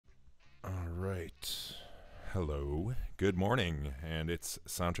Hello, good morning, and it's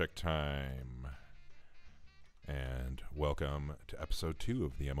soundcheck time. And welcome to episode 2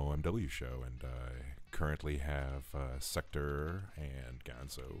 of the MOMW show. And I currently have Sector and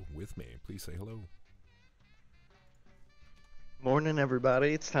Gonzo with me. Please say hello. Morning,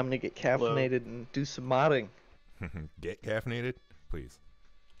 everybody. It's time to get caffeinated and do some modding. Get caffeinated? Please.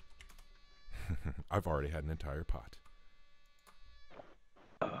 I've already had an entire pot.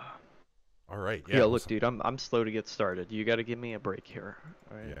 All right. Yeah, look, dude, I'm slow to get started. You got to give me a break here.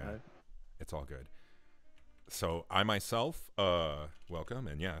 All right. Yeah, it's all good. So I myself, welcome,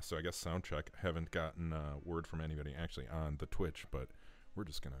 and yeah, so I guess soundcheck. Haven't gotten word from anybody actually on the Twitch, but we're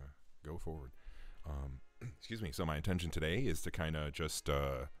just gonna go forward. Excuse me. So my intention today is to kind of just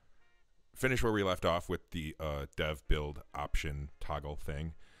finish where we left off with the dev build option toggle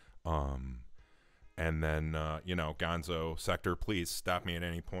thing, and then Gonzo, Sector, please stop me at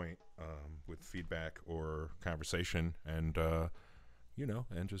any point with feedback or conversation, and and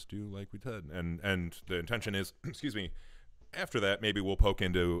just do like we did. And the intention is, excuse me, after that, maybe we'll poke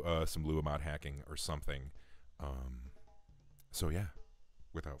into some Lua mod hacking or something. So yeah,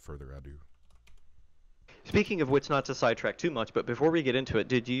 without further ado. Speaking of which, not to sidetrack too much, but before we get into it,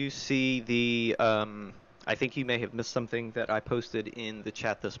 did you see the, I think you may have missed something that I posted in the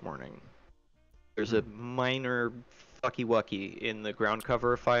chat this morning. There's a minor fucky-wucky in the ground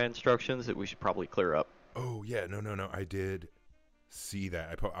cover file instructions that we should probably clear up. Oh, yeah, no, I did see that.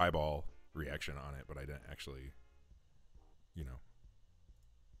 I put eyeball reaction on it, but I didn't actually,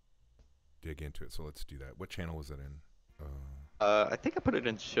 dig into it. So let's do that. What channel was it in? I think I put it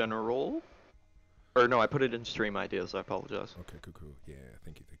in general. Or no, I put it in stream ideas. I apologize. Okay, cool. Yeah,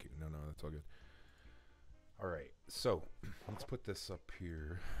 thank you. No, that's all good. All right, so let's put this up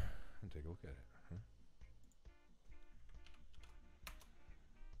here and take a look at it.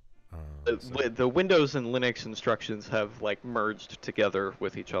 The Windows and Linux instructions have like merged together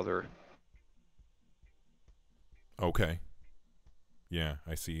with each other. Okay. Yeah,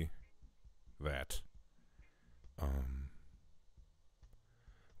 I see that.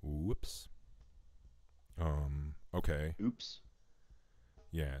 Whoops. Okay. Oops.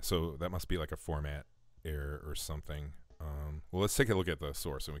 Yeah, so that must be like a format error or something. Well, let's take a look at the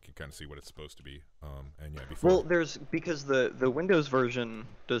source and we can kind of see what it's supposed to be. And yeah, before. Well, because the Windows version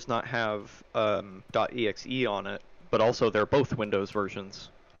does not have .exe on it, but also they're both Windows versions.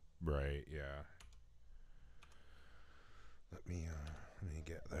 Right. Yeah. Let me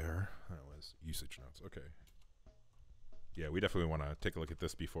get there. That was usage notes. Okay. Yeah, we definitely want to take a look at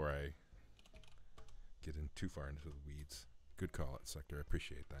this before I get in too far into the weeds. Good call out, Sector. I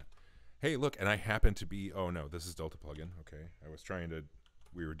appreciate that. Hey, look, and I happen to be... Oh, no, this is Delta plugin. Okay.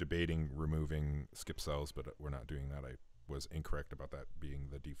 We were debating removing skip cells, but we're not doing that. I was incorrect about that being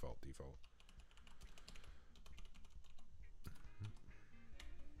the default.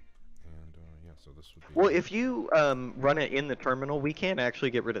 And, yeah, so this would be... Well, if you run it in the terminal, we can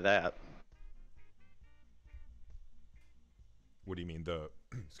actually get rid of that. What do you mean? The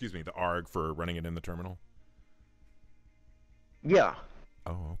ARG for running it in the terminal? Yeah.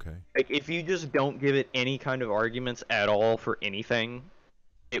 Oh, okay. Like, if you just don't give it any kind of arguments at all for anything,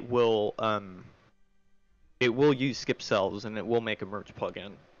 it will use skip cells and it will make a merge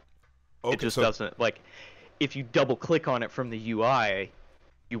plugin. Okay, it just doesn't, like, if you double click on it from the UI,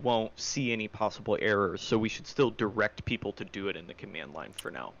 you won't see any possible errors, so we should still direct people to do it in the command line for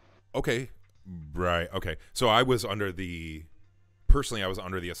now. Okay. Right. Okay. So personally, I was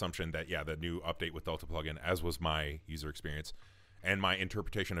under the assumption that, yeah, the new update with Delta plugin, as was my user experience, and my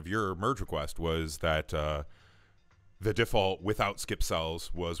interpretation of your merge request was that the default without skip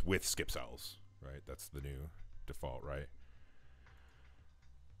cells was with skip cells, right? That's the new default, right?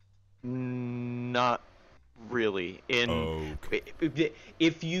 Not really. Okay.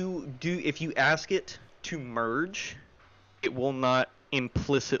 If you ask it to merge, it will not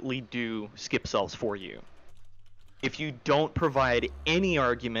implicitly do skip cells for you. If you don't provide any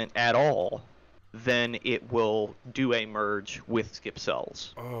argument at all, then it will do a merge with skip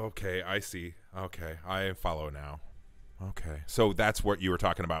cells. Okay, I see. Okay, I follow now. Okay, so that's what you were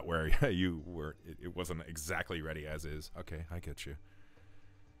talking about, where it wasn't exactly ready as is. Okay, I get you.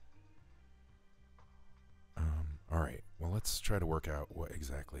 All right. Well, let's try to work out what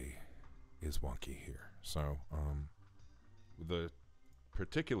exactly is wonky here. So, the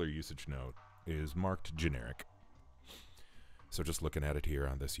particular usage note is marked generic. So just looking at it here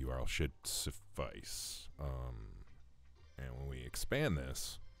on this URL should suffice. And when we expand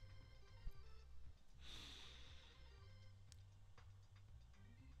this,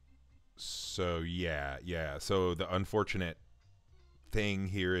 so yeah. So the unfortunate thing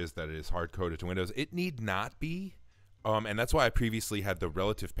here is that it is hard coded to Windows. It need not be, and that's why I previously had the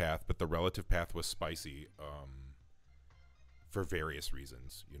relative path, but the relative path was spicy for various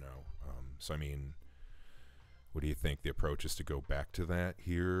reasons, you know. So I mean, what do you think? The approach is to go back to that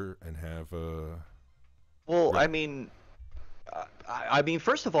here and have a. Well, I mean,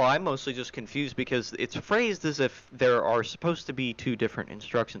 first of all, I'm mostly just confused because it's phrased as if there are supposed to be two different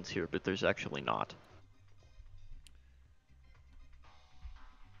instructions here, but there's actually not.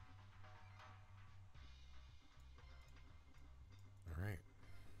 All right.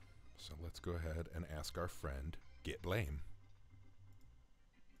 So let's go ahead and ask our friend git blame.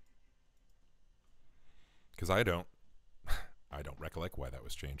 Because I don't recollect why that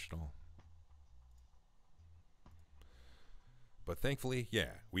was changed at all. But thankfully,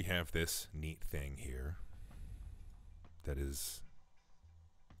 yeah, we have this neat thing here that is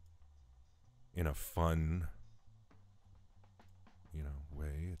in a fun, you know,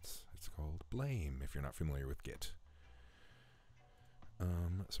 way. It's called blame if you're not familiar with Git.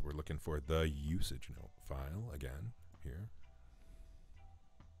 So we're looking for the usage note file again here.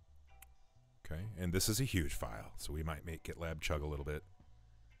 Okay, and this is a huge file, so we might make GitLab chug a little bit.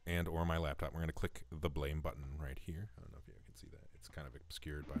 And or my laptop. We're going to click the blame button right here. I don't know if you can see that. It's kind of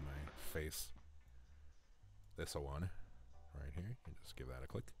obscured by my face. This one right here. You just give that a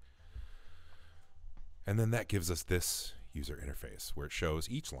click. And then that gives us this user interface where it shows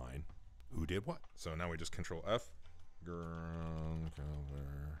each line who did what. So now we just control F.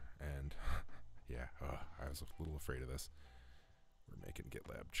 And yeah, I was a little afraid of this. We're making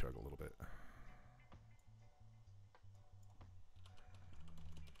GitLab chug a little bit.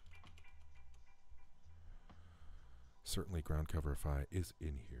 Certainly ground coverify is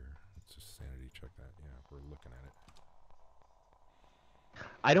in here. Let's just sanity check that. Yeah, we're looking at it.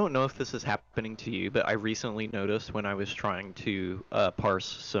 I don't know if this is happening to you, but I recently noticed when I was trying to parse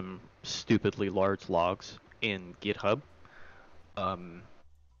some stupidly large logs in GitHub,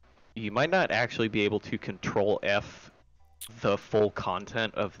 you might not actually be able to control F the full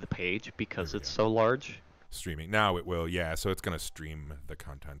content of the page because it's so large. Streaming. Now it will, yeah, so it's going to stream the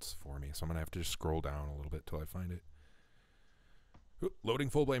contents for me. So I'm going to have to just scroll down a little bit till I find it. Oop, loading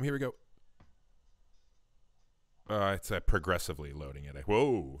full blame. Here we go. It's progressively loading it.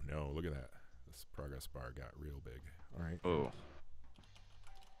 Whoa, no, look at that. This progress bar got real big. All right. Oh.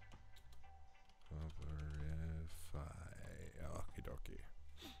 Okie dokie.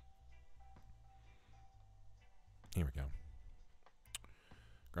 Here we go.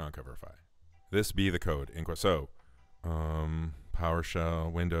 Ground coverify. This be the code. So,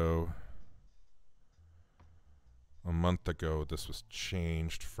 PowerShell window. A month ago, this was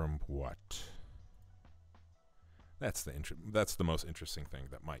changed from what? That's the most interesting thing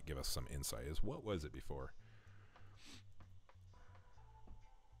that might give us some insight. Is what was it before?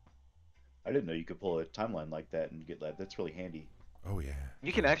 I didn't know you could pull a timeline like that in GitLab. That's really handy. Oh yeah.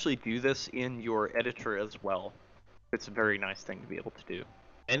 You can actually do this in your editor as well. It's a very nice thing to be able to do,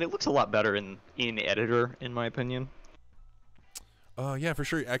 and it looks a lot better in editor, in my opinion. Yeah, for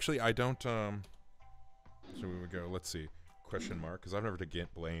sure. Actually, I don't. So we would go. Let's see. Question mark, because I've never to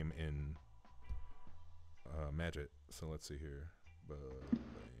git blame in Magit. So let's see here.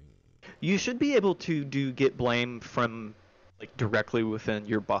 You should be able to do git blame from like directly within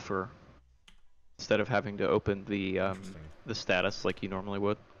your buffer instead of having to open the status like you normally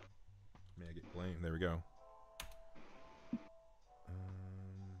would. Magit blame. There we go.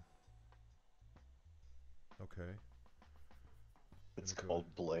 Okay. It's called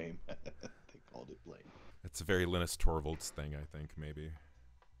blame. They called it blame. It's a very Linus Torvalds thing, I think, maybe.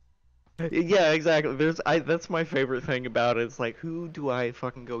 Yeah, exactly. That's my favorite thing about it. It's like, who do I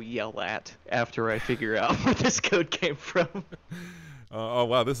fucking go yell at after I figure out where this code came from? Oh,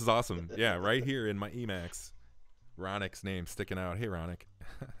 wow, this is awesome. Yeah, right here in my Emacs. Ronik's name sticking out. Hey, Ronik.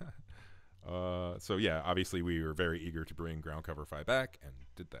 So, yeah, obviously we were very eager to bring ground coverify back and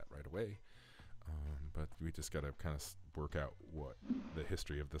did that right away. But we just got to kind of work out what the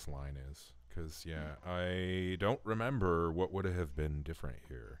history of this line is. Because, yeah, I don't remember what would have been different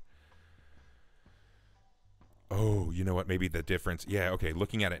here. Oh, you know what? Maybe the difference. Yeah, okay,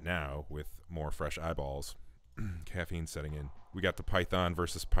 looking at it now with more fresh eyeballs, caffeine setting in, we got the Python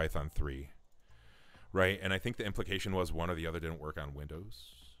versus Python 3. Right? And I think the implication was one or the other didn't work on Windows.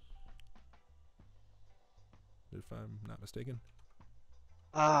 If I'm not mistaken.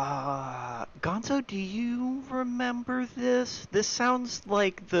 Gonzo, do you remember this? This sounds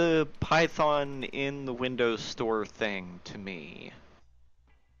like the Python in the Windows Store thing to me.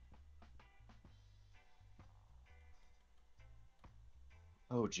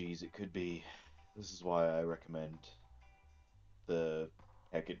 Oh, geez, it could be. This is why I recommend the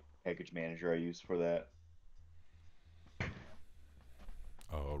package manager I use for that.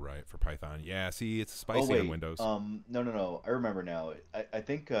 Oh, right, for Python. Yeah, see, it's Oh spicy on wait, Windows. no. I remember now. I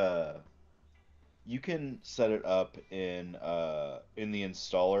think you can set it up in the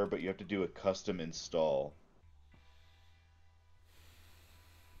installer, but you have to do a custom install.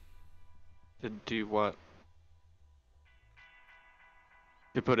 To do what?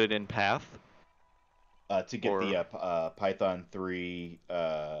 To put it in path? To get the Or Python 3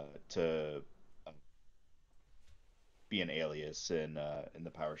 to uh, be an alias in the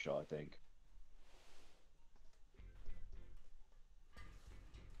PowerShell, I think.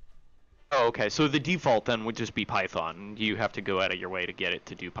 oh, okay. So the default then would just be Python. You have to go out of your way to get it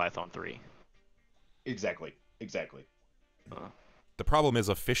to do Python 3. Exactly. Exactly. The problem is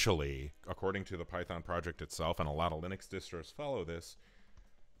officially, according to the Python project itself, and a lot of Linux distros follow this,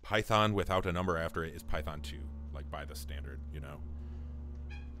 Python without a number after it is Python 2, like by the standard, you know?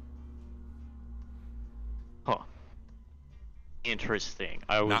 Huh. Interesting.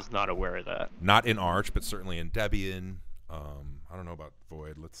 I was not aware of that. Not in Arch, but certainly in Debian. I don't know about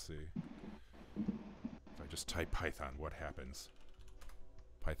Void. Let's see. If I just type Python, what happens?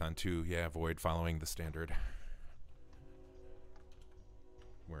 Python 2, yeah, Void following the standard.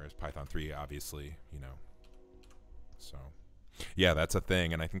 Whereas Python 3, obviously, you know. So, yeah, that's a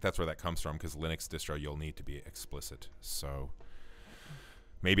thing, and I think that's where that comes from, because Linux distro, you'll need to be explicit. So,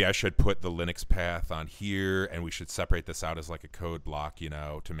 maybe I should put the Linux path on here, and we should separate this out as like a code block, you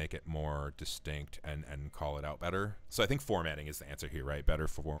know, to make it more distinct and call it out better. So I think formatting is the answer here, right? Better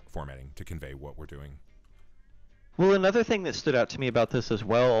formatting to convey what we're doing. Well, another thing that stood out to me about this as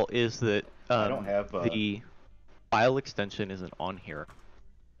well is that I don't have the file extension isn't on here.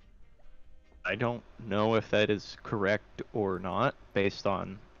 I don't know if that is correct or not, based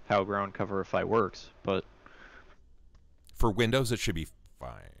on how ground coverify works, but For Windows, it should be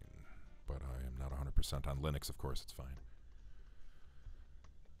fine, but I am not 100% on Linux. Of course, it's fine.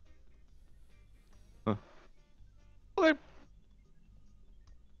 huh. Okay.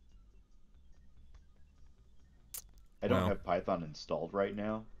 I don't have Python installed right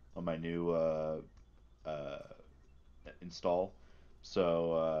now on my new install,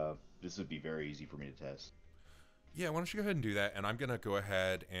 so this would be very easy for me to test. Yeah, why don't you go ahead and do that? And I'm going to go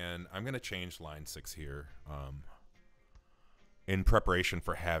ahead and I'm going to change line 6 here in preparation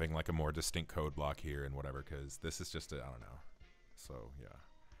for having like a more distinct code block here and whatever, because this is just, I don't know. So, yeah.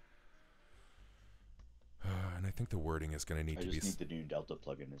 And I think the wording is going to need to be... I just need the new Delta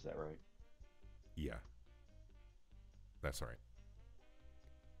plugin, is that right? Yeah. That's right.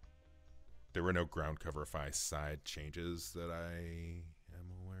 There were no ground coverify side changes that I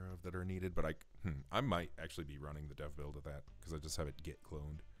am aware of that are needed, but I might actually be running the dev build of that because I just have it git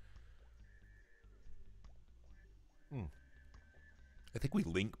cloned. I think we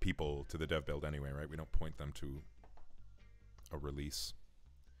link people to the dev build anyway, right? We don't point them to a release.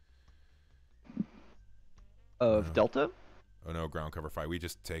 Of Delta? Oh no, ground coverify. We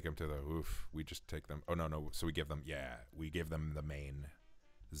just take them to the we just take them. Oh no. So we give them, we give them the main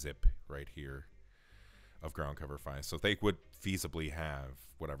zip right here of ground coverify. So they would feasibly have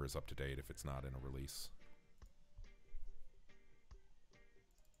whatever's up to date if it's not in a release.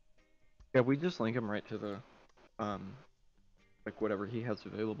 Yeah, we just link him right to the, like whatever he has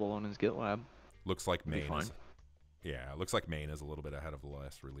available on his GitLab. Looks like main fine. it looks like main is a little bit ahead of the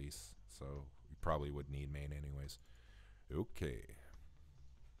last release. So we probably would need main anyways. Okay.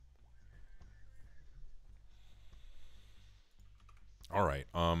 All right.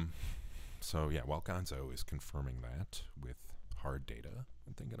 So yeah, while Gonzo is confirming that with hard data,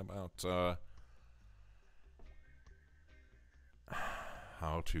 I'm thinking about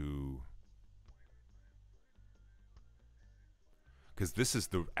how to, because this is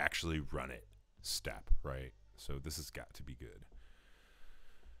the actually run it step, right? So this has got to be good.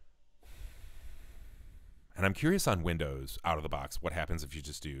 And I'm curious on Windows out of the box, what happens if you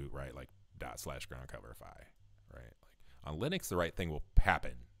just do, right, like /ground coverify, right? Like on Linux, the right thing will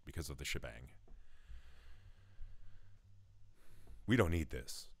happen because of the shebang. We don't need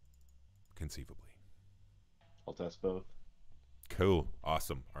this, conceivably. I'll test both. Cool.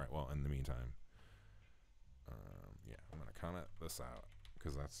 Awesome. All right, well, in the meantime, yeah, I'm going to comment this out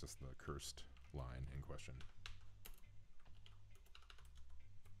because that's just the cursed line in question.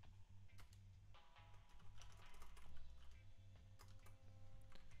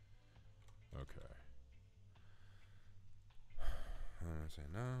 Okay. I'm going to say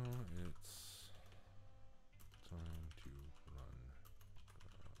now it's time to run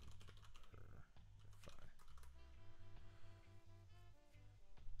ground coverify.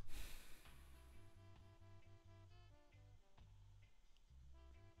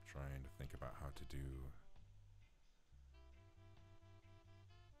 trying to think about how to do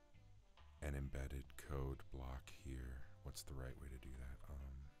an embedded code block here. What's the right way to do that?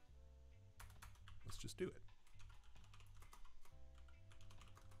 Let's just do it.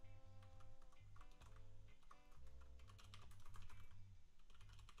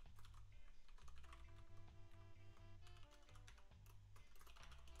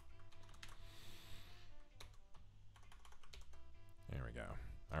 There we go.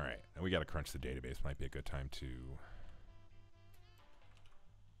 All right, and we got to crunch the database. Might be a good time to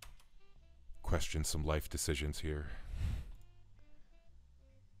question some life decisions here.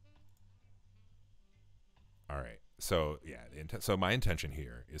 All right, so yeah, so my intention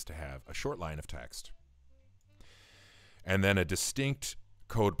here is to have a short line of text and then a distinct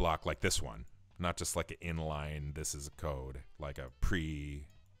code block like this one, not just like an inline, this is a code, like a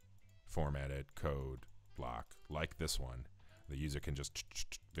pre-formatted code block like this one. The user can just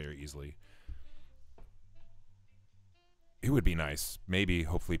very easily. It would be nice, maybe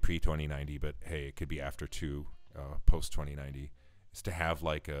hopefully pre-2090, but hey, it could be after post-2090, is to have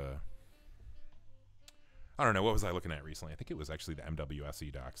like a, I don't know, what was I looking at recently? I think it was actually the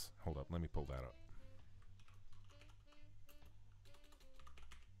MOMW-cs docs. Hold up, let me pull that up.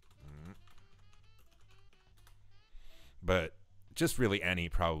 But just really any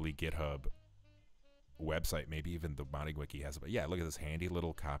probably GitHub website, maybe even the modding wiki has it. But yeah, look at this handy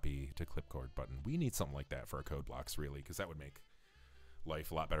little copy to clipboard button. We need something like that for our code blocks, really, because that would make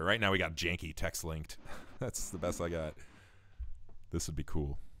life a lot better. Right now we got janky text linked. That's the best I got. This would be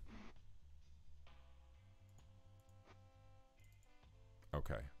cool.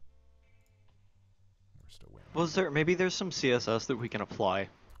 Okay. We're still waiting. Was there maybe there's some CSS that we can apply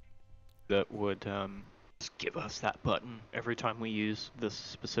that would just give us that button every time we use this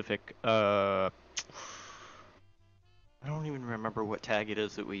specific I don't even remember what tag it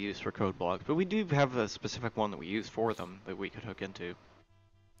is that we use for code blocks, but we do have a specific one that we use for them that we could hook into.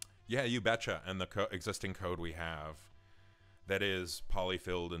 Yeah, you betcha. And the existing code we have that is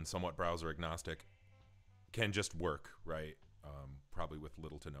polyfilled and somewhat browser agnostic can just work, right? Probably with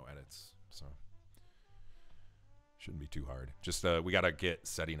little to no edits, so shouldn't be too hard. Just we gotta get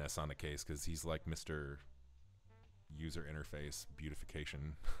Settiness on the case because he's like Mr. User Interface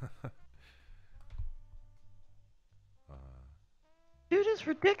Beautification. Dude, it's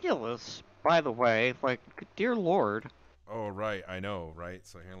ridiculous, by the way. Like, dear Lord. Oh, right. I know, right?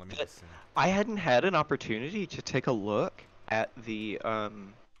 So here, let me just see. I hadn't had an opportunity to take a look at the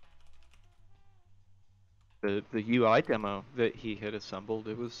UI demo that he had assembled.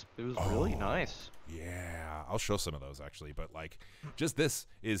 It was really nice. Yeah, I'll show some of those actually. But like, just this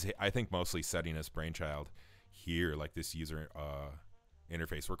is, I think, mostly Settiness brainchild here. Like this user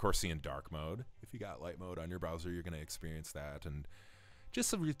interface. We're of course seeing dark mode. If you got light mode on your browser, you're going to experience that, and just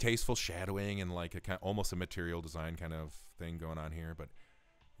some really tasteful shadowing and like a kind of, almost a material design kind of thing going on here, but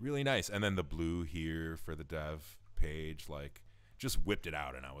really nice. And then the blue here for the dev page, like just whipped it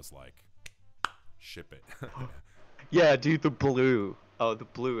out, and I was like, ship it. Yeah, dude, the blue. Oh, the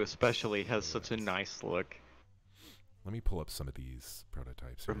blue especially has such a nice look. Let me pull up some of these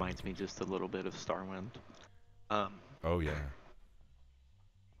prototypes. Reminds me just a little bit of Starwind. Oh yeah.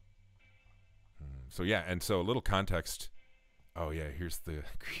 So yeah, and so a little context. Oh yeah, here's the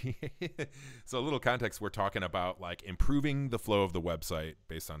so a little context. We're talking about like improving the flow of the website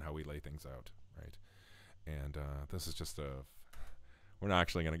based on how we lay things out, right? And this is just we're not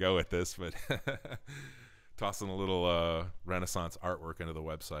actually going to go with this, but tossing a little Renaissance artwork into the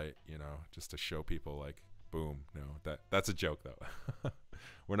website, you know, just to show people like, boom. No, that's a joke though.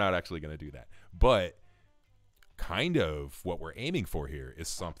 We're not actually going to do that. But kind of what we're aiming for here is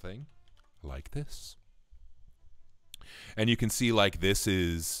something like this. And you can see like this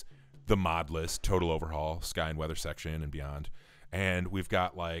is the mod list, total overhaul, sky and weather section and beyond. And we've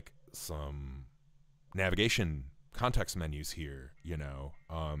got like some navigation context menus here, you know.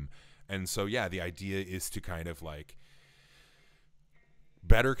 And so, yeah, the idea is to kind of like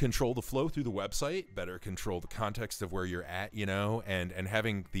better control the flow through the website, better control the context of where you're at, you know, and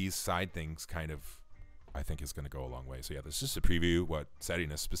having these side things kind of, I think, is going to go a long way. So yeah, this is just a preview what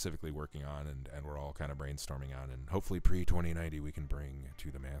Setting is specifically working on, and we're all kind of brainstorming on, and hopefully pre-2090 we can bring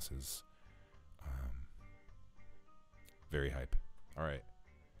to the masses. Very hype. All right,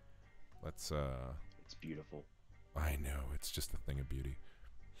 let's. It's beautiful. I know, it's just a thing of beauty.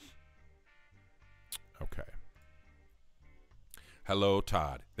 Okay. Hello,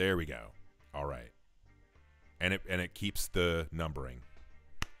 Todd. There we go. All right, and it keeps the numbering.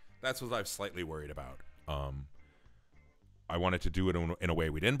 That's what I was slightly worried about. I wanted to do it in a way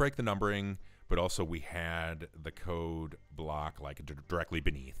we didn't break the numbering, but also we had the code block like directly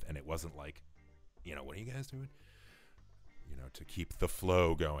beneath, and it wasn't like, what are you guys doing? To keep the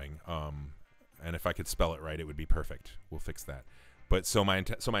flow going. And if I could spell it right, it would be perfect. We'll fix that. But so my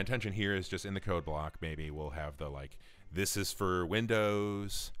intention here is just in the code block, maybe we'll have the like, this is for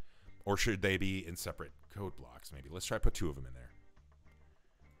Windows, or should they be in separate code blocks? Maybe let's try to put 2 of them in there.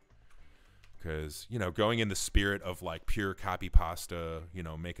 Because, going in the spirit of like pure copy pasta,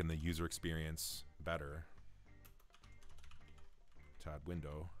 making the user experience better. Todd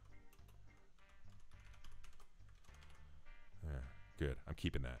window. Yeah, good. I'm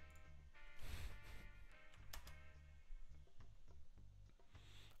keeping that.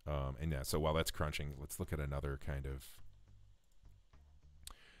 And yeah, so while that's crunching, let's look at another kind of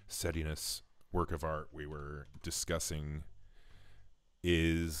settiness work of art we were discussing.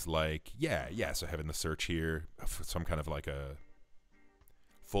 Is like, so having the search here, some kind of like a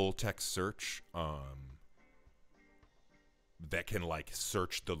full text search that can like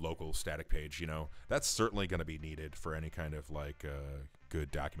search the local static page, that's certainly going to be needed for any kind of like good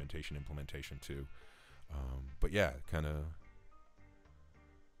documentation implementation too. But yeah, kind of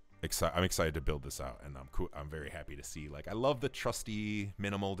I'm excited to build this out, and I'm very happy to see, like, I love the trusty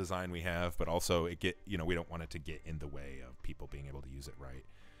minimal design we have, but also we don't want it to get in the way of people being able to use it right.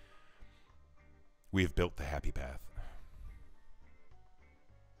 We've built the happy path.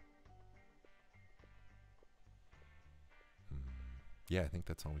 Yeah, I think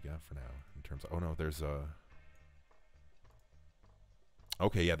that's all we got for now in terms of, oh no, there's a,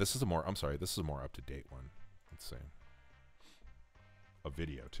 okay, yeah, this is a more up-to-date one. Let's see. A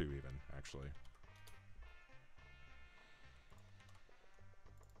video too, even, actually.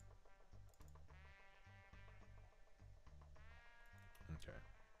 Okay.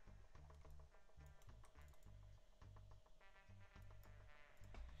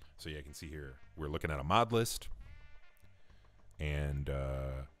 So yeah, you can see here, we're looking at a mod list, and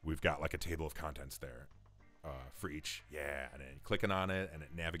we've got like a table of contents there for each. Yeah, and then clicking on it, and it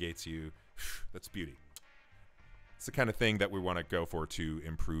navigates you. That's beauty. It's the kind of thing that we want to go for to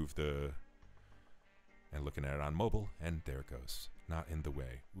improve the, and looking at it on mobile, and there it goes. Not in the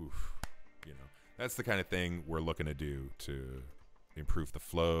way. Oof. That's the kind of thing we're looking to do to improve the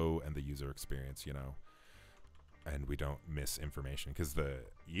flow and the user experience, and we don't miss information, because the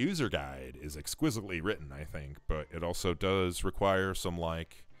user guide is exquisitely written, I think, but it also does require some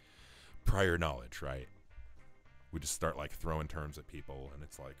like prior knowledge, right? We just start like throwing terms at people, and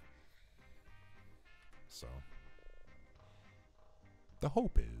it's like, so the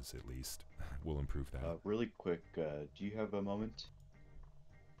hope is, at least, we'll improve that. Really quick, do you have a moment?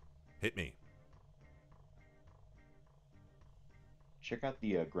 Hit me. Check out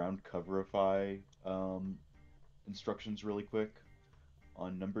the ground coverify instructions really quick.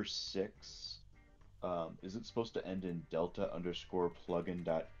 On number 6, is it supposed to end in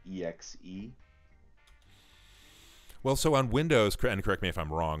delta_plugin.exe? Well, so on Windows, and correct me if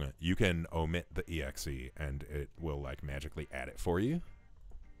I'm wrong, you can omit the exe, and it will like magically add it for you.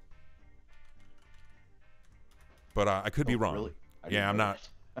 But I could be wrong. Really? Yeah, I'm not.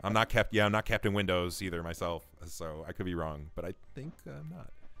 I'm not Captain Windows either myself, so I could be wrong. But I think I'm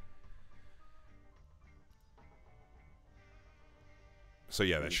not. So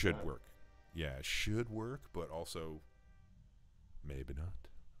yeah, that should work. Yeah, it should work, but also maybe not.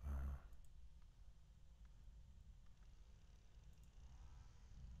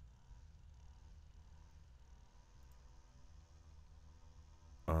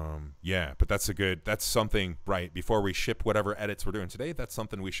 Yeah, but that's something, right, before we ship whatever edits we're doing today, that's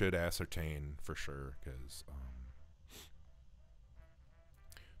something we should ascertain for sure, because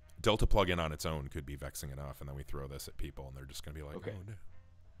Delta plugin on its own could be vexing enough, and then we throw this at people, and they're just going to be like, okay. Oh, no.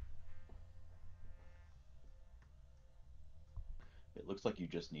 It looks like you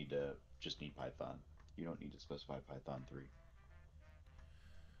just need Python. You don't need to specify Python 3.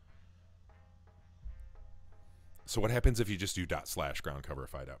 So what happens if you just do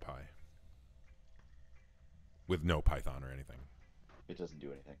 /groundcoverify.py with no Python or anything? It doesn't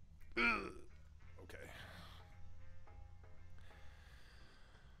do anything. Okay.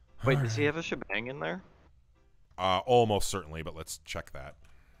 Wait, does he have a shebang in there? Almost certainly, but let's check that.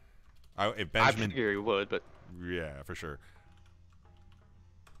 If Benjamin, I figure he would, but yeah, for sure.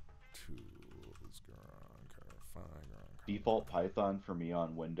 Tools, Default Python for me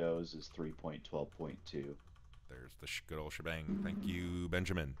on Windows is 3.12.2. There's the good old shebang. Thank you,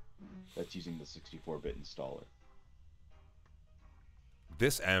 Benjamin. That's using the 64-bit installer.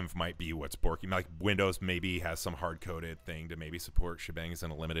 This env might be what's borking. Like Windows maybe has some hard-coded thing to maybe support shebangs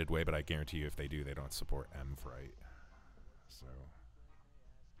in a limited way, but I guarantee you if they do, they don't support env right. So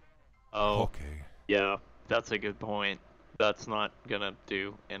Oh, Okay. yeah, that's a good point. That's not gonna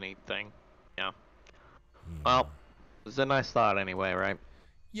do anything. Yeah. Yeah. Well, it was a nice thought anyway, right?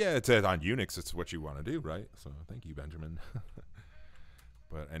 Yeah, it's on Unix. It's what you want to do, right? So thank you, Benjamin.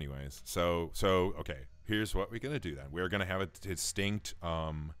 But anyways, so okay. Here's what we're gonna do then. We're gonna have a distinct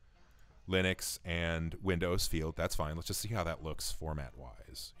Linux and Windows field. That's fine. Let's just see how that looks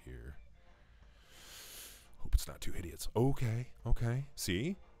format-wise here. Hope it's not too hideous. Okay, okay.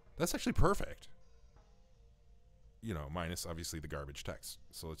 See, that's actually perfect. You know, minus obviously the garbage text.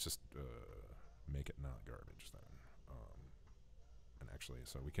 So let's just make it not garbage then. And actually,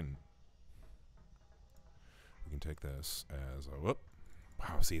 so we can take this as a whoop.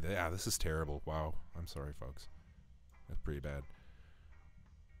 Wow, see, this is terrible. Wow, I'm sorry, folks. That's pretty bad.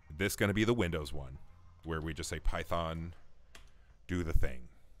 This going to be the Windows one, where we just say Python, do the thing.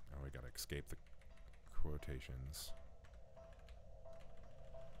 Oh, we got to escape the quotations.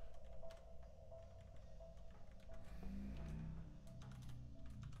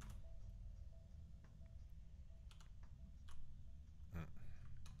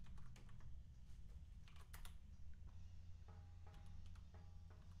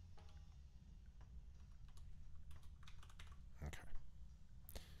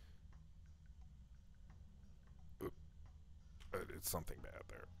 It's something bad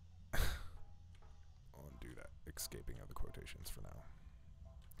there. I'll undo that escaping of the quotations for now.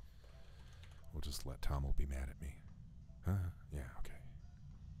 We'll just let Tom will be mad at me. Yeah, okay.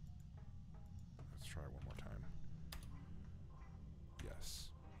 Let's try one more time. Yes,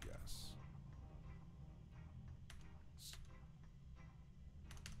 yes.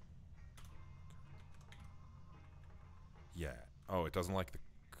 Yeah. Oh, it doesn't like the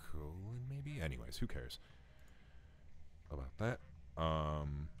colon, maybe? Anyways, who cares about that?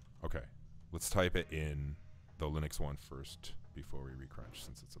 Okay. Let's type it in the Linux one first before we recrunch,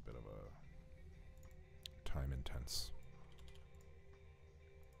 since it's a bit of a time intense.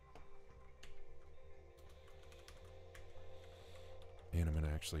 And I'm going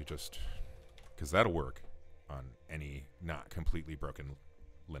to actually just, because that'll work on any not completely broken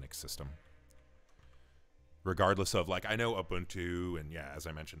Linux system. Regardless of, like, I know Ubuntu and, yeah, as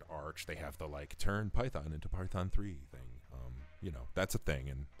I mentioned, Arch, they have the, like, turn Python into Python 3 thing. You know, that's a thing,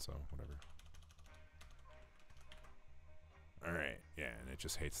 and so, whatever. All right, yeah, and it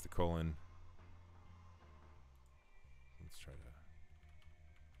just hates the colon. Let's try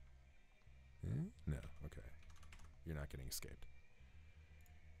to... No, okay. You're not getting escaped.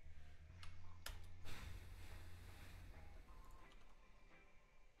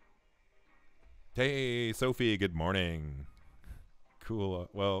 Hey, Sophie, good morning. Cool.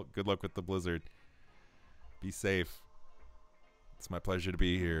 Well, good luck with the blizzard. Be safe. It's my pleasure to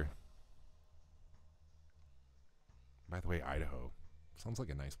be here. By the way, Idaho. Sounds like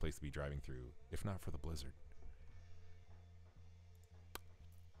a nice place to be driving through, if not for the blizzard.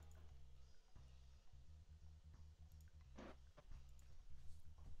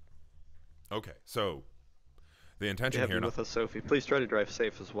 Okay, so the intention here... with us, Sophie. Please try to drive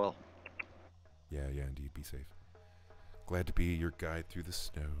safe as well. Yeah, indeed. Be safe. Glad to be your guide through the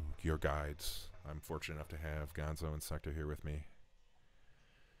snow. Your guides. I'm fortunate enough to have Gonzo and Sector here with me.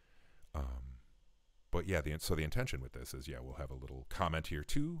 But yeah, so the intention with this is, yeah, we'll have a little comment here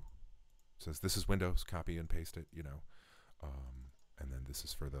too. It says this is Windows, copy and paste it, you know. And then this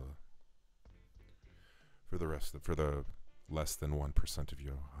is for the rest, for the less than 1% of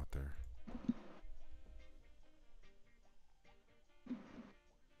you out there.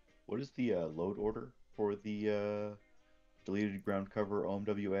 What is the load order for the deleted ground cover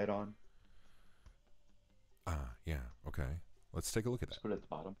OMW add-on? Yeah, okay. Let's take a look at that. Just put it at the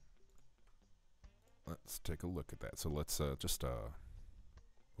bottom. Let's take a look at that. So let's we'll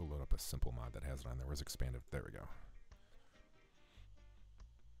load up a simple mod that has it on there. Where's expanded? There we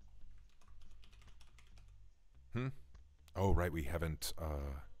go. Oh, right. We haven't,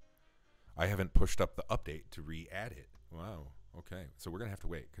 I haven't pushed up the update to re-add it. Wow. Okay. So we're going to have to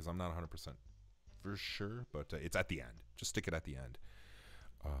wait because I'm not 100% for sure, but it's at the end. Just stick it at the end.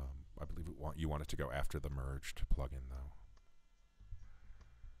 I believe you want it to go after the merged plugin, though.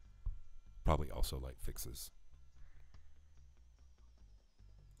 Probably also light fixes.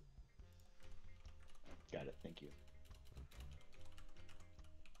 Got it. Thank you.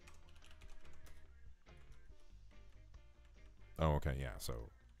 Oh, okay. Yeah. So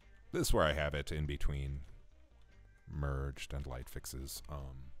this is where I have it in between merged and light fixes.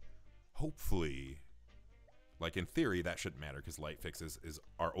 Hopefully, like in theory, that shouldn't matter because light fixes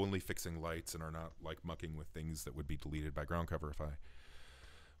are only fixing lights and are not like mucking with things that would be deleted by ground cover if I.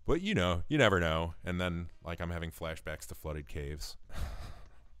 But you know, you never know. And then, like, I'm having flashbacks to flooded caves.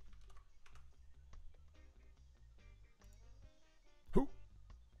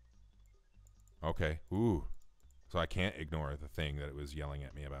 Okay. Ooh. So I can't ignore the thing that it was yelling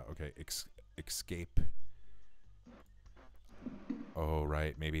at me about. Okay. Escape. Oh,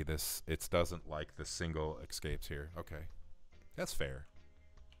 right. Maybe this, it doesn't like the single escapes here. Okay. That's fair.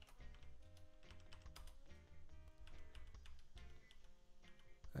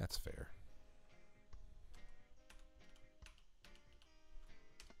 That's fair.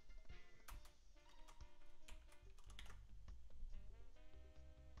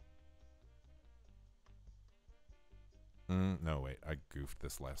 No, wait. I goofed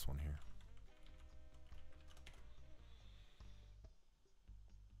this last one here.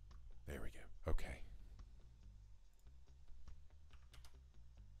 There we go. Okay.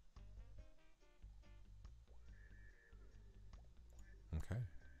 Okay.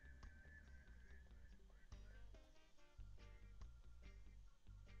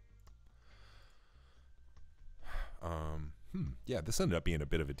 Yeah, this ended up being a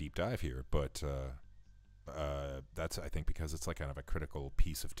bit of a deep dive here, but that's, I think, because it's like kind of a critical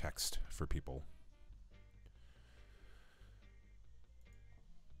piece of text for people.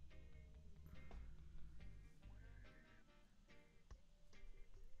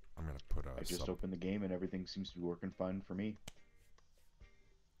 I'm going to put a I just opened the game and everything seems to be working fine for me.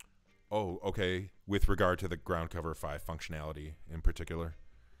 Oh, okay. With regard to the ground cover 5 functionality in particular.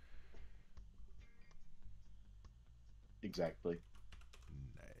 Exactly.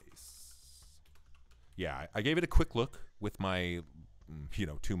 Nice. Yeah, I gave it a quick look with my,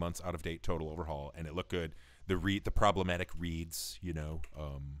 2 months out of date total overhaul, and it looked good. The problematic reads,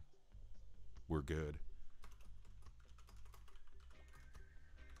 were good.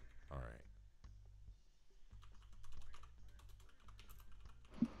 All right.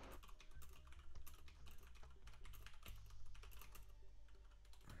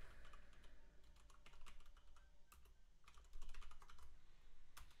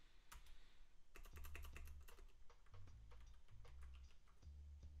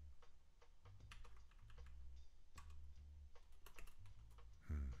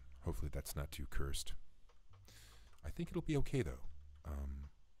 Hopefully that's not too cursed. I think it'll be okay though.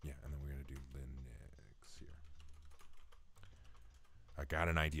 Yeah, and then we're gonna do Linux here. I got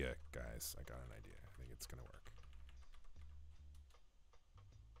an idea, guys. I got an idea. I think it's gonna work.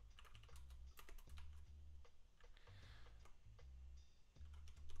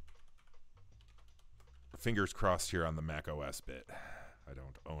 Fingers crossed here on the Mac OS bit. I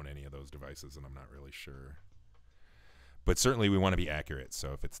don't own any of those devices, and I'm not really sure. But certainly we want to be accurate,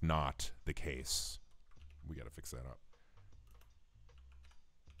 so if it's not the case, we got to fix that up.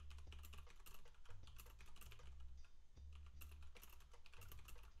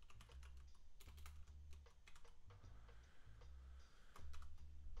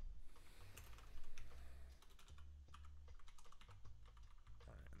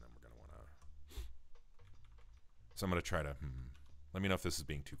 All right, and then we're going to want to... So I'm going to try to... Let me know if this is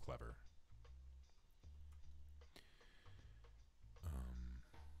being too clever.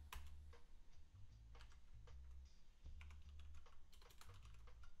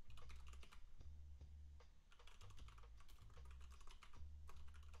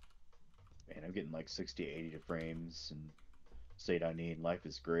 Man, I'm getting like 60, 80 frames and state I need. Life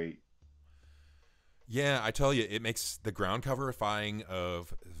is great. Yeah, I tell you, it makes the ground coverifying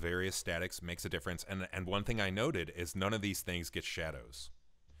of various statics makes a difference. And one thing I noted is none of these things get shadows.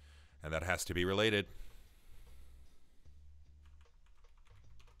 And that has to be related.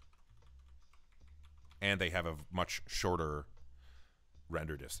 And they have a much shorter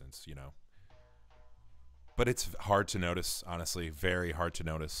render distance, But it's hard to notice, honestly. Very hard to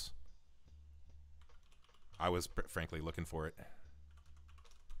notice. I was, frankly, looking for it.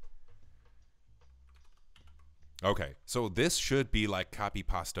 Okay, so this should be like copy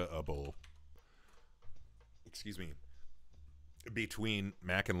pasta-able. Excuse me. Between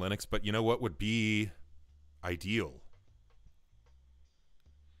Mac and Linux, but you know what would be ideal?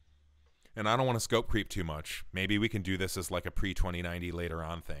 And I don't want to scope creep too much. Maybe we can do this as like a pre-2090 later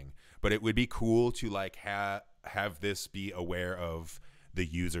on thing. But it would be cool to like have this be aware of the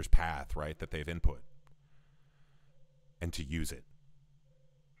user's path, right, that they've input. And to use it.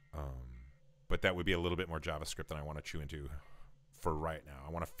 But that would be a little bit more JavaScript than I want to chew into for right now. I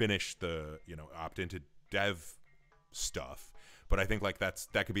want to finish the, opt into dev stuff. But I think like that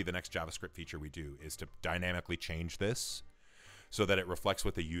could be the next JavaScript feature we do, is to dynamically change this so that it reflects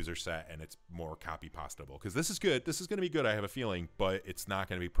what the user set and it's more copy pastable. Because this is good. This is going to be good, I have a feeling, but it's not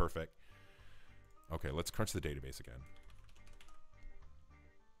going to be perfect. Okay, let's crunch the database again.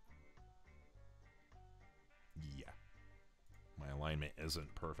 Yeah. My alignment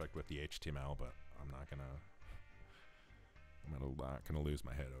isn't perfect with the HTML, but I'm not gonna lose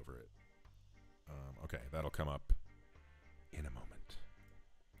my head over it. Okay, that'll come up in a moment.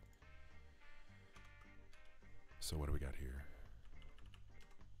 So what do we got here?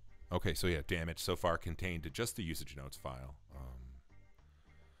 Okay, so yeah, damage so far contained to just the usage notes file.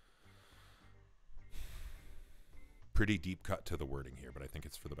 Pretty deep cut to the wording here, but I think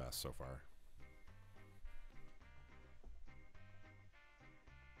it's for the best so far.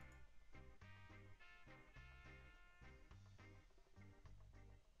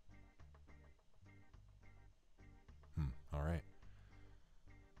 All right.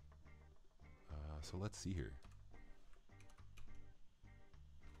 So let's see here.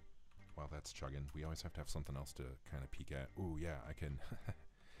 While that's chugging, we always have to have something else to kind of peek at. Ooh, yeah, I can.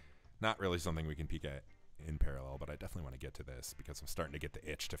 Not really something we can peek at in parallel, but I definitely want to get to this because I'm starting to get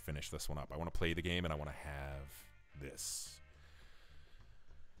the itch to finish this one up. I want to play the game and I want to have this.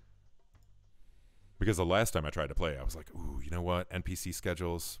 Because the last time I tried to play, I was like, ooh, you know what? NPC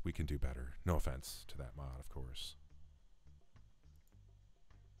schedules, we can do better. No offense to that mod, of course.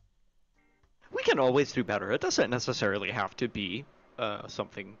 We can always do better. It doesn't necessarily have to be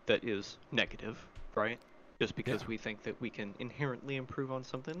something that is negative, right? Just because we think that we can inherently improve on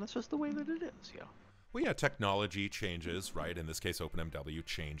something, that's just the way that it is, yeah. Well, yeah, technology changes, right? In this case, OpenMW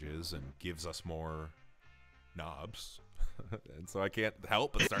changes and gives us more knobs. And so I can't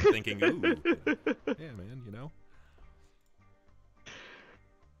help but start thinking, ooh, yeah, man, you know?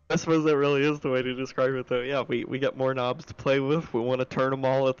 I suppose that really is the way to describe it, though. Yeah, we get more knobs to play with. We want to turn them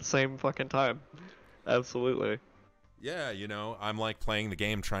all at the same fucking time. Absolutely. Yeah, you know, I'm like playing the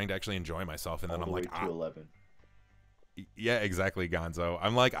game, trying to actually enjoy myself, and then All I'm the way like, to 11. Yeah, exactly, Gonzo.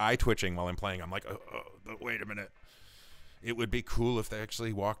 I'm like eye twitching while I'm playing. I'm like, wait a minute. It would be cool if they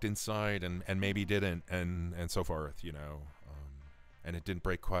actually walked inside and maybe didn't, and so forth, you know, and it didn't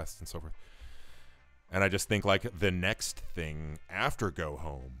break quests and so forth. And I just think like the next thing after Go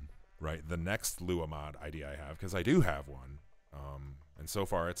Home, right? The next Lua mod idea I have, because I do have one, and so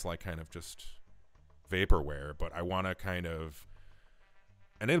far it's like kind of just vaporware, but I want to kind of,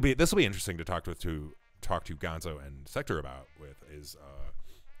 and this will be interesting to talk to Gonzo and Sector about with is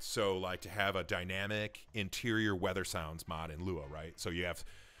so like to have a dynamic interior weather sounds mod in Lua, right? So you have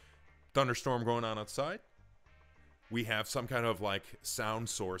thunderstorm going on outside. We have some kind of like sound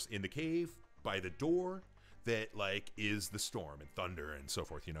source in the cave by the door that like is the storm and thunder and so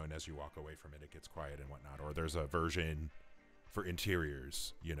forth, you know, and as you walk away from it, it gets quiet and whatnot. Or there's a version for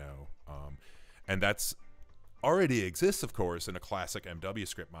interiors, you know, and that's already exists, of course, in a classic MW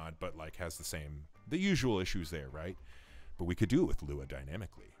script mod, but like has the usual issues there, right? But we could do it with Lua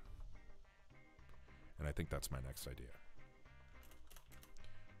dynamically. And I think that's my next idea.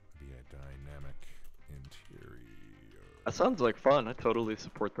 Be a dynamic interior. That sounds like fun. I totally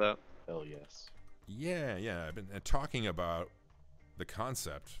support that. Hell yes. Yeah. I've been talking about the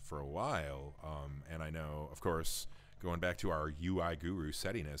concept for a while, and I know, of course, going back to our UI guru,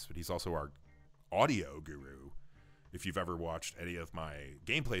 Settiness, but he's also our audio guru. If you've ever watched any of my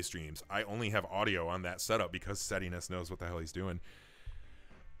gameplay streams, I only have audio on that setup because Settiness knows what the hell he's doing.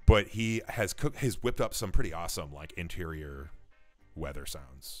 But he has whipped up some pretty awesome like interior weather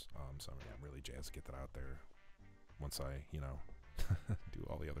sounds. So yeah, I'm really jazzed to get that out there. Once I, you know, do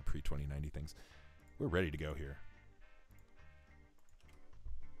all the other pre-2090 things, we're ready to go here.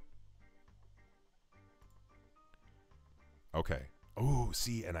 Okay. Oh,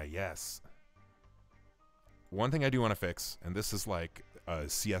 see, and yes. One thing I do want to fix, and this is like a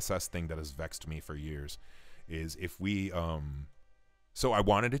CSS thing that has vexed me for years, is if we, so I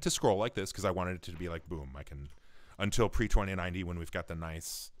wanted it to scroll like this because I wanted it to be like, boom, I can, until pre-2090 when we've got the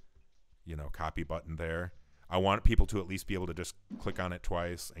nice, you know, copy button there. I want people to at least be able to just click on it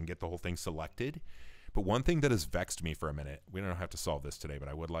twice and get the whole thing selected. But one thing that has vexed me for a minute, we don't have to solve this today, but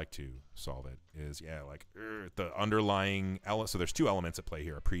I would like to solve it, is, yeah, like the underlying element. So there's two elements at play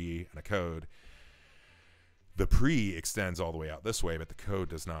here, a pre and a code. The pre extends all the way out this way, but the code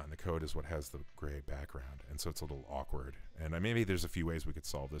does not, and the code is what has the gray background, and so it's a little awkward. And maybe there's a few ways we could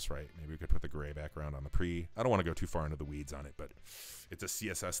solve this, right? Maybe we could put the gray background on the pre. I don't want to go too far into the weeds on it, but it's a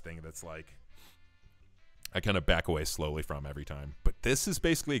CSS thing that's like I kind of back away slowly from every time. But this is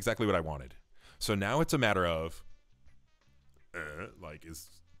basically exactly what I wanted. So now it's a matter of, like, is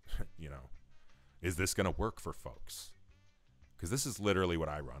this going to work for folks? Because this is literally what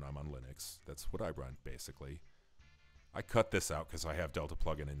I run. I'm on Linux. That's what I run, basically. I cut this out because I have Delta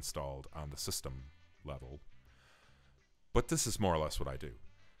plugin installed on the system level. But this is more or less what I do.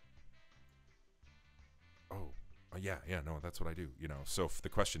 Oh, yeah, no, that's what I do. You know, so the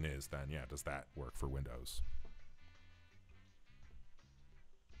question is then, yeah, does that work for Windows?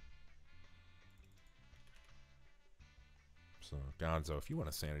 So, Gonzo, if you want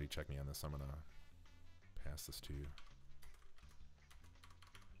to sanity check me on this, I'm going to pass this to you.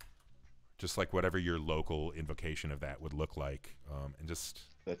 Just like whatever your local invocation of that would look like. And just...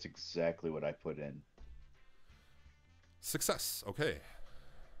 That's exactly what I put in. Success. Okay.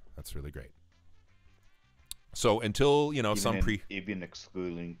 That's really great. So until, you know, even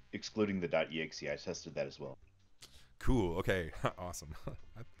excluding the .exe, I tested that as well. Cool. Okay. Awesome.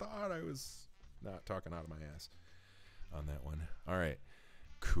 I thought I was not talking out of my ass on that one. All right.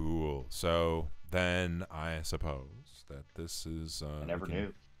 Cool. So then I suppose that this is... I never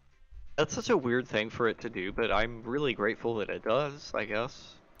knew. That's such a weird thing for it to do, but I'm really grateful that it does, I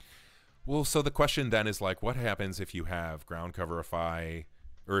guess. Well, so the question then is like, what happens if you have ground coverify,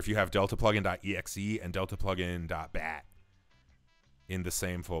 or if you have delta plugin.exe and delta plugin.bat in the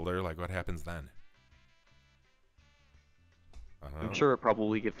same folder? Like, what happens then? I'm sure it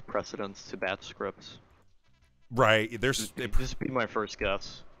probably gives precedence to bat scripts. Right. This would be my first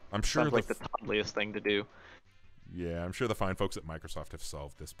guess. I'm sure sounds like the toddliest thing to do. Yeah, I'm sure the fine folks at Microsoft have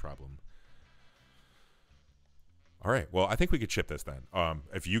solved this problem. All right. Well, I think we could ship this then.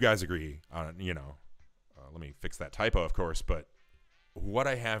 If you guys agree on, you know, let me fix that typo, of course. But what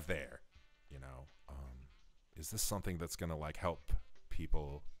I have there, you know, is this something that's going to like help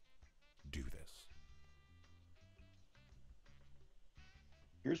people do this?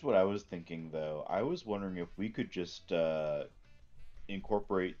 Here's what I was thinking, though. I was wondering if we could just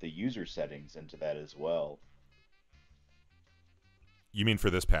incorporate the user settings into that as well. You mean for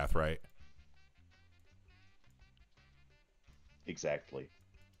this path, right? Exactly.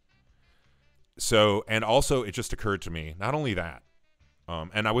 So, and also it just occurred to me, not only that,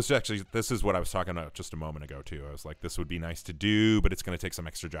 and I was actually, this is what I was talking about just a moment ago too. I was like, this would be nice to do, but it's going to take some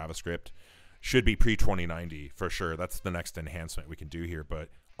extra JavaScript. Should be pre-2090 for sure. That's the next enhancement we can do here. But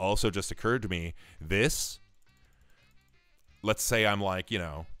also just occurred to me, this, let's say I'm like, you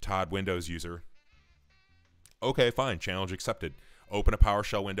know, Todd Windows user. Okay, fine, challenge accepted. Open a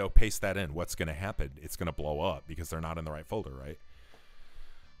PowerShell window, paste that in. What's going to happen? It's going to blow up because they're not in the right folder, right?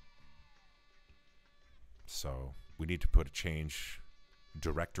 So we need to put a change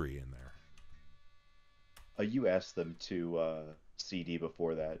directory in there. You asked them to CD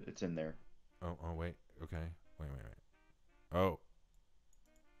before that. It's in there. Oh, wait. Okay. Wait. Oh.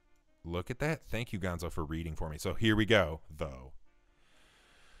 Look at that. Thank you, Gonzo, for reading for me. So here we go, though.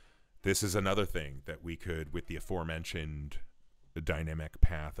 This is another thing that we could, with the aforementioned dynamic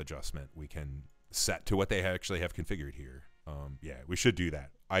path adjustment, we can set to what they actually have configured here. Yeah, we should do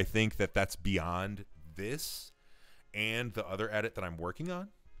that. I think that that's beyond this and the other edit that I'm working on,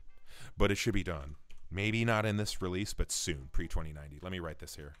 but it should be done. Maybe not in this release, but soon, pre-2090. Let me write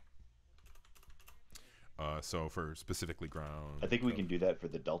this here. So for specifically ground... I think we can do that for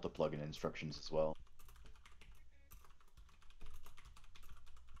the Delta plugin instructions as well.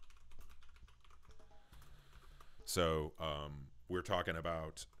 So we're talking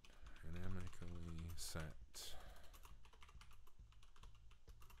about dynamically set.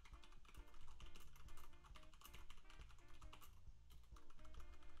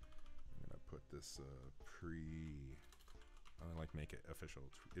 I'm going to put this I like make it official.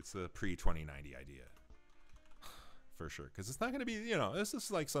 It's the pre-2090 idea. For sure. Because it's not going to be, you know, this is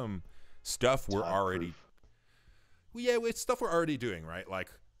like some stuff we're already... Well, yeah, it's stuff we're already doing, right?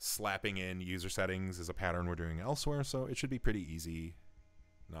 Like slapping in user settings is a pattern we're doing elsewhere, so it should be pretty easy,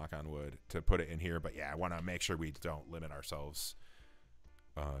 knock on wood, to put it in here. But yeah, I want to make sure we don't limit ourselves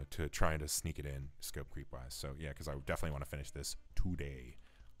to trying to sneak it in scope creep wise. So yeah, because I definitely want to finish this today.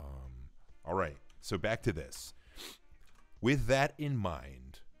 All right, so back to this. With that in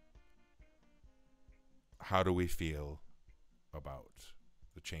mind, how do we feel about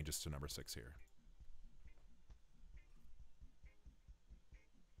the changes to number 6 here?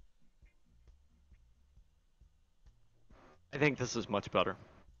 I think this is much better.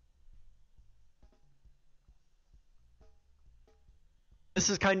 This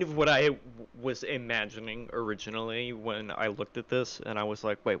is kind of what I was imagining originally when I looked at this, and I was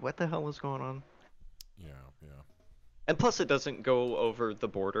like, wait, what the hell is going on? Yeah. And plus it doesn't go over the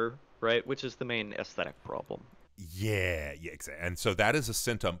border, right? Which is the main aesthetic problem. Yeah, exactly. And so that is a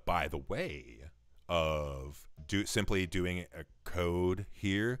symptom, by the way, of simply doing a code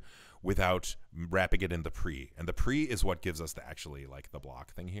here without wrapping it in the pre. And the pre is what gives us the actually like the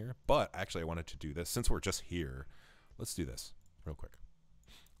block thing here. But actually I wanted to do this since we're just here. Let's do this real quick.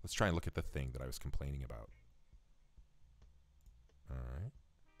 Let's try and look at the thing that I was complaining about. All right.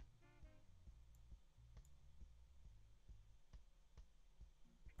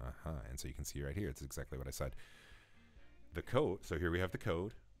 And so you can see right here, it's exactly what I said. The code, so here we have the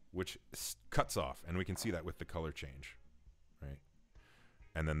code, which cuts off, and we can see that with the color change, right?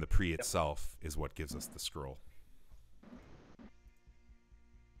 And then the pre itself is what gives us the scroll.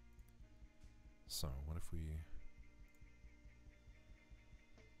 So what if we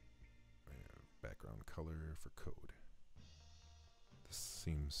have background color for code? This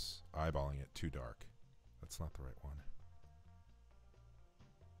seems eyeballing it too dark. That's not the right one.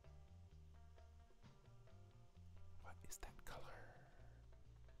 What is that color?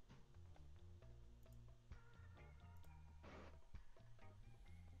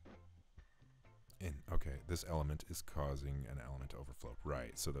 Okay, this element is causing an element overflow.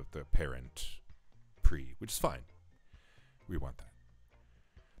 Right, so the parent pre, which is fine. We want that.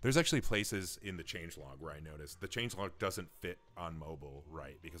 There's actually places in the changelog where I noticed the changelog doesn't fit on mobile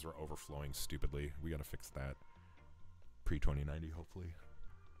right because we're overflowing stupidly. We got to fix that pre-2090, hopefully.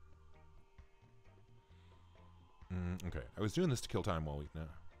 Okay, I was doing this to kill time while we... No.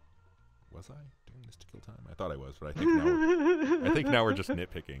 Was I doing this to kill time? I thought I was, but I think now we're just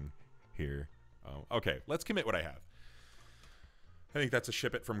nitpicking here. Okay, let's commit what I have. I think that's a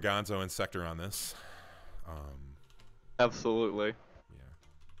ship it from Gonzo and Sector on this. Absolutely. Yeah.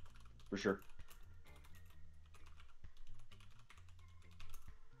 For sure.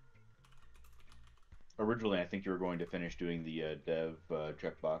 Originally, I think you were going to finish doing the dev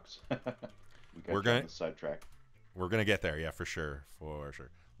checkbox. We're going to sidetrack. We're gonna get there, yeah, for sure,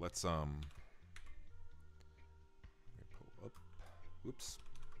 Let's pull up. Whoops.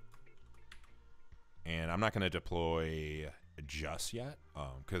 And I'm not gonna deploy just yet,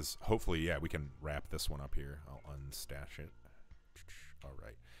 because hopefully, yeah, we can wrap this one up here. I'll unstash it. All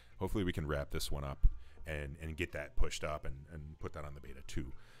right. Hopefully, we can wrap this one up and get that pushed up and put that on the beta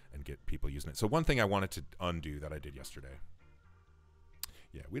too, and get people using it. So one thing I wanted to undo that I did yesterday.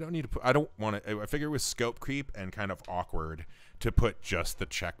 Yeah, we don't need to put... I don't want to... I figure it was scope creep and kind of awkward to put just the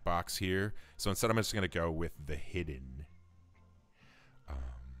checkbox here. So instead, I'm just going to go with the hidden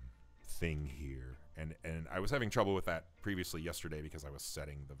thing here. And I was having trouble with that previously yesterday because I was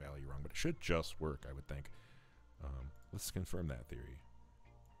setting the value wrong. But it should just work, I would think. Let's confirm that theory.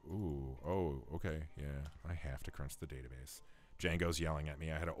 Ooh, oh, okay, yeah. I have to crunch the database. Django's yelling at me.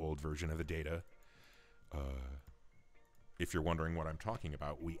 I had an old version of the data. If you're wondering what I'm talking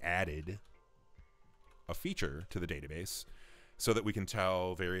about, we added a feature to the database so that we can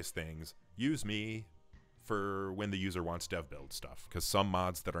tell various things. Use me for when the user wants dev build stuff, because some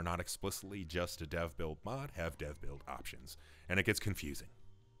mods that are not explicitly just a dev build mod have dev build options, and it gets confusing.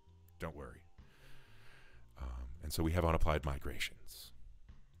 Don't worry. And so we have unapplied migrations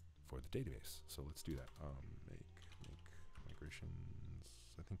for the database. So let's do that. Make migrations.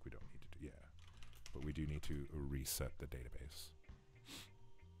 I think we don't need to do, yeah. But we do need to reset the database.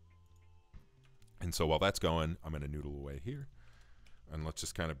 And so while that's going, I'm going to noodle away here. And let's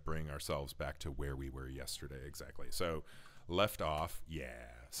just kind of bring ourselves back to where we were yesterday exactly. So left off, yeah.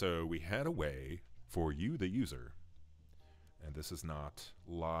 So we had a way for you, the user, and this is not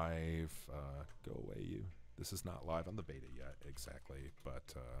live. Go away, you. This is not live on the beta yet, exactly.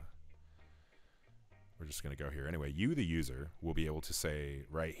 But we're just going to go here. Anyway, you, the user, will be able to say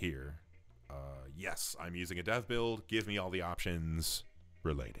right here, yes, I'm using a dev build. Give me all the options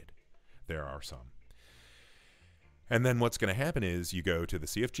related. There are some. And then what's going to happen is you go to the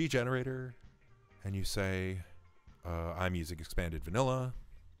CFG generator and you say, I'm using expanded vanilla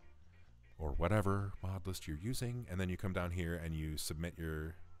or whatever mod list you're using. And then you come down here and you submit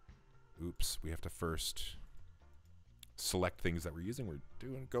your, oops, we have to first select things that we're using. We're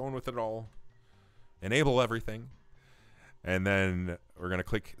going with it all. Enable everything. And then we're going to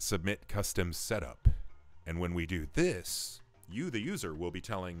click Submit Custom Setup. And when we do this, you, the user, will be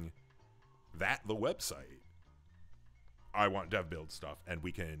telling the website, I want dev build stuff, and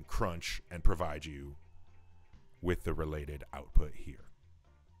we can crunch and provide you with the related output here.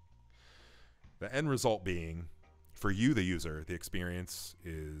 The end result being, for you, the user, the experience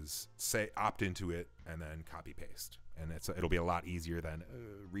is opt into it and then copy paste. And it'll be a lot easier than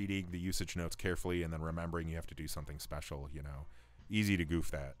reading the usage notes carefully and then remembering you have to do something special, you know. Easy to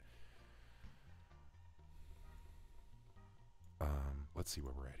goof that. Let's see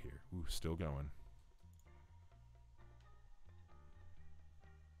where we're at here. Ooh, still going.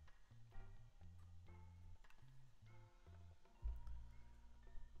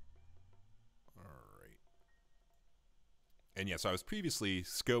 And yes, I was previously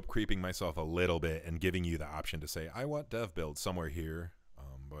scope creeping myself a little bit and giving you the option to say, I want dev build somewhere here.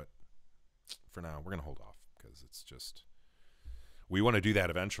 But for now, we're going to hold off because it's just, we want to do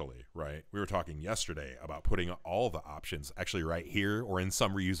that eventually, right? We were talking yesterday about putting all the options actually right here or in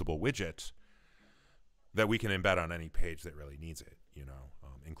some reusable widget that we can embed on any page that really needs it, you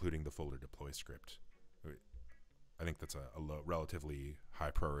know, including the folder deploy script. I think that's a relatively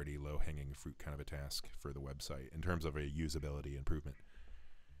high priority, low hanging fruit kind of a task for the website in terms of a usability improvement.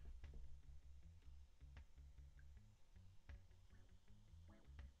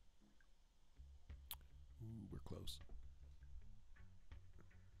 Ooh, we're close.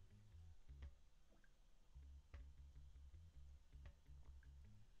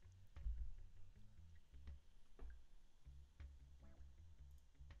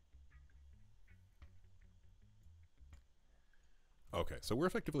 Okay, so we're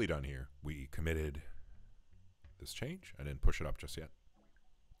effectively done here. We committed this change. I didn't push it up just yet.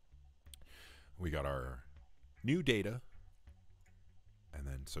 We got our new data. And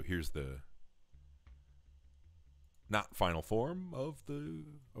then, so here's the not final form of the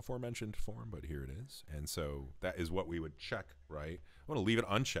aforementioned form, but here it is. And so that is what we would check, right? I want to leave it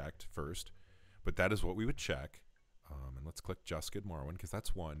unchecked first, but that is what we would check. And let's click Just Good Marwin, because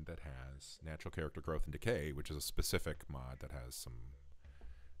that's one that has natural character growth and decay, which is a specific mod that has some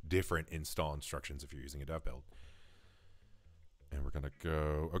different install instructions if you're using a dev build. And we're going to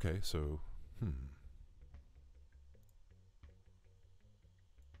go, okay, so,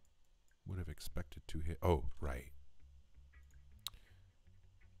 would have expected to hit, oh, right.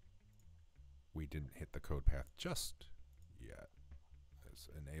 We didn't hit the code path just yet. Let's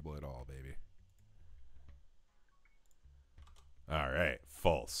enable it all, baby. All right,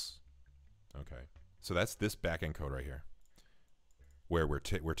 false. Okay, so that's this backend code right here, where we're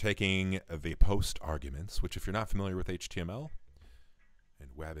taking the post arguments, which if you're not familiar with HTML and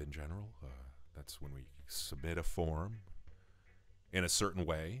web in general, that's when we submit a form in a certain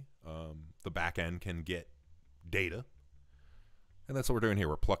way. The backend can get data, and that's what we're doing here.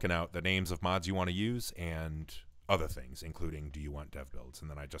 We're plucking out the names of mods you want to use and other things, including do you want dev builds, and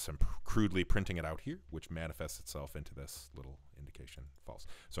then I just am crudely printing it out here, which manifests itself into this little indication false.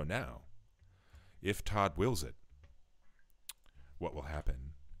 So now, if Todd wills it, what will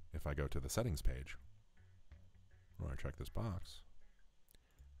happen if I go to the settings page, or I check this box,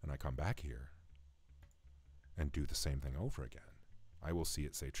 and I come back here and do the same thing over again? I will see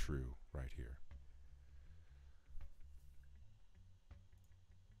it say true right here.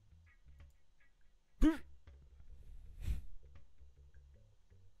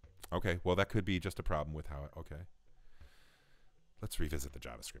 Okay, well, that could be just a problem with how okay. Let's revisit the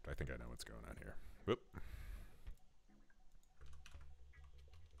JavaScript. I think I know what's going on here. Whoop.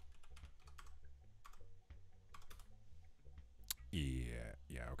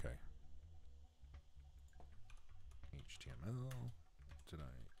 Yeah, okay. HTML. Did I?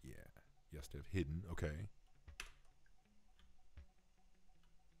 Yeah. Yes, div hidden. Okay.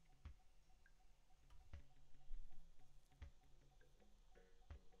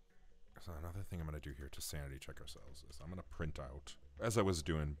 So another thing I'm going to do here to sanity check ourselves is I'm going to print out, as I was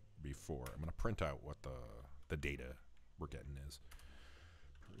doing before, I'm going to print out what the data we're getting is.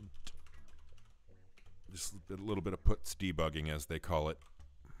 Print. Just a little bit of puts debugging, as they call it.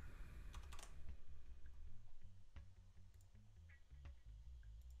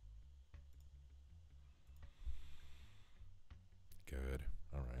 Good.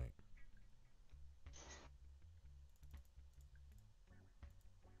 All right.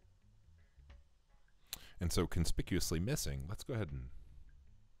 And so conspicuously missing, let's go ahead and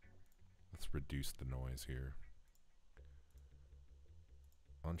let's reduce the noise here.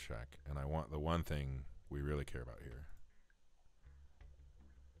 Uncheck. And I want the one thing we really care about here.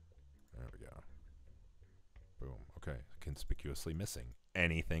 There we go. Boom. Okay. Conspicuously missing.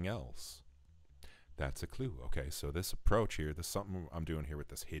 Anything else? That's a clue. Okay, so this approach here, this something I'm doing here with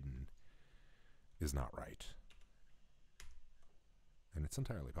this hidden is not right. And it's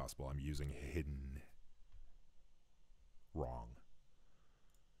entirely possible I'm using hidden wrong.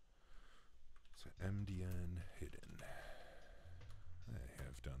 So MDN hidden. I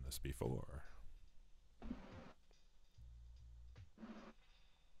have done this before.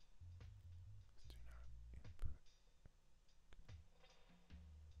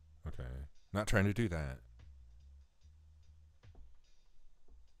 Okay, not trying to do that.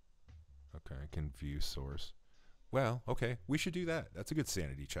 Okay, I can view source. Well, okay, we should do that. That's a good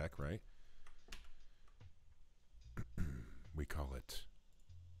sanity check, right? We call it,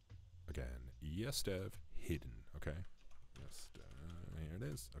 again, yes dev hidden, okay? Yes, here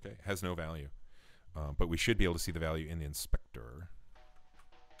it is, okay, has no value. But we should be able to see the value in the inspector.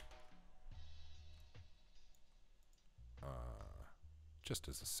 Just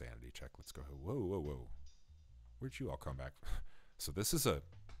as a sanity check, let's go, whoa, whoa, whoa. Where'd you all come back? So this is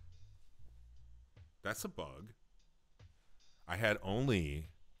that's a bug. I had only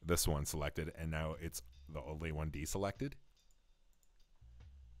this one selected, and now it's the only one deselected.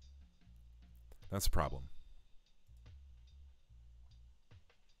 That's a problem.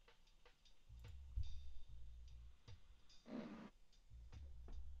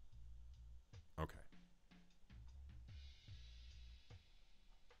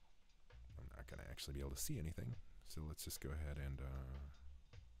 actually be able to see anything. So let's just go ahead and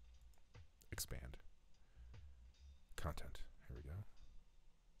expand. Content. Here we go.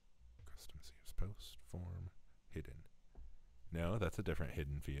 Custom CSS post, form, hidden. No, that's a different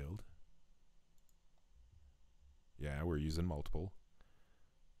hidden field. Yeah, we're using multiple.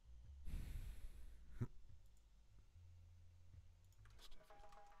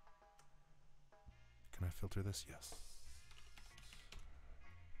 Can I filter this? Yes.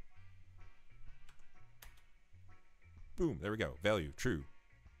 Boom, there we go. Value, true.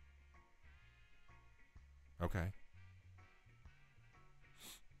 Okay.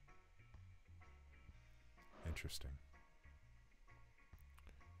 Interesting.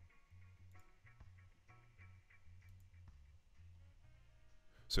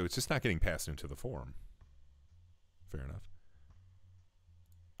 So it's just not getting passed into the form. Fair enough.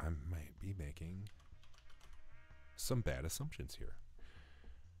 I might be making some bad assumptions here.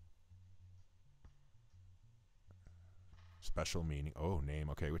 Special meaning. Oh, name.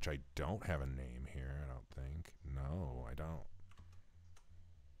 Okay, which I don't have a name here, I don't think. No, I don't.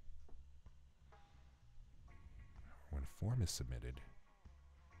 When a form is submitted.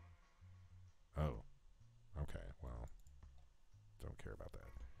 Oh. Okay, well. Don't care about that.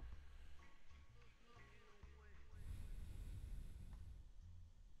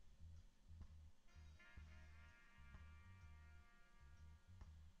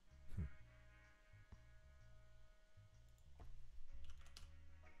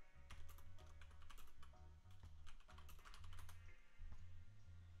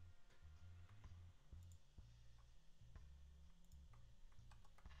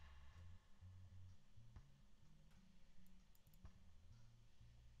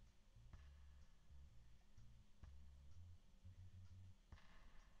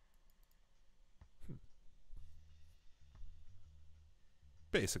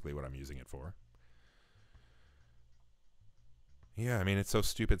 Basically what I'm using it for. Yeah, I mean, it's so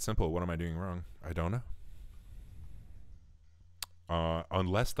stupid simple. What am I doing wrong? I don't know.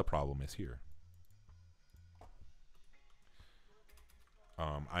 Unless the problem is here.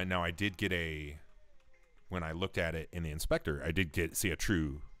 I did get a, when I looked at it in the inspector, I did see a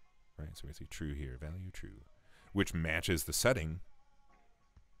true, right? So we see true here, value true, which matches the setting.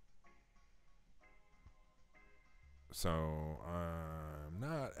 So I'm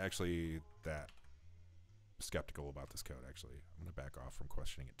not actually that skeptical about this code, actually. I'm going to back off from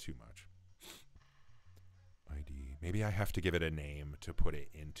questioning it too much. ID. Maybe I have to give it a name to put it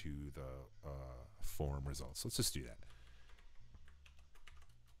into the form results. Let's just do that.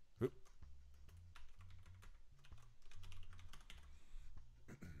 Oop.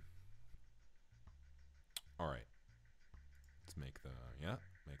 All right. Let's make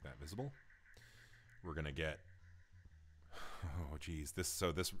make that visible. We're going to get, oh geez, this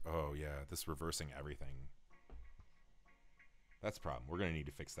reversing everything. That's a problem. We're going to need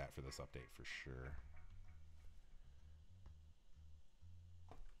to fix that for this update for sure.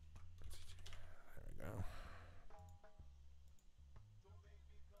 There we go.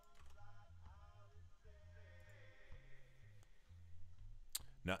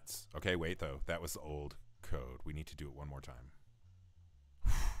 Nuts. Okay, wait though. That was the old code. We need to do it one more time.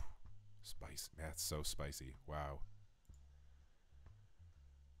 Spice. That's so spicy. Wow.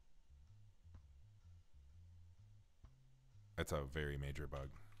 That's a very major bug.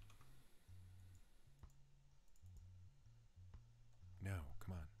 No,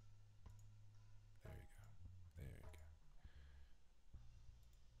 come on. There you go.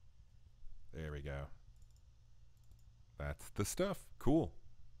 There you go. There we go. That's the stuff. Cool.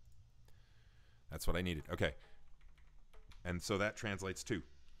 That's what I needed. Okay. And so that translates to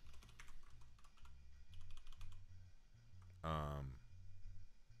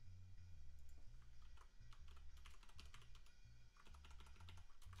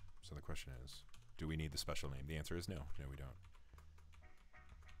so the question is, do we need the special name? The answer is no. No, we don't.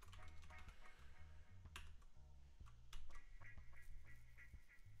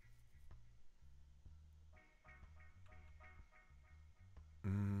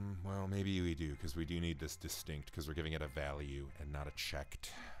 Well, maybe we do, because we do need this distinct, because we're giving it a value and not a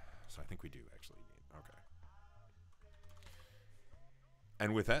checked. So I think we do actually need. Okay.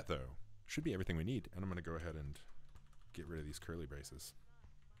 And with that, though, should be everything we need. And I'm going to go ahead and get rid of these curly braces.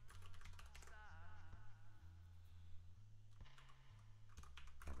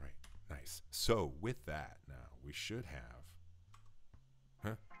 All right. Nice. So with that, now we should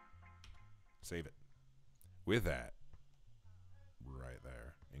have. Save it. With that, right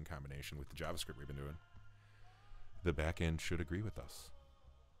there, in combination with the JavaScript we've been doing, the backend should agree with us.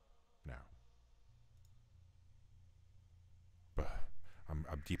 Now.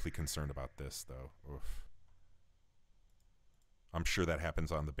 I'm deeply concerned about this, though. Oof. I'm sure that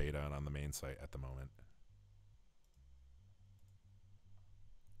happens on the beta and on the main site at the moment.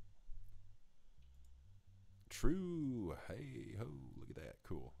 True. Hey ho, look at that.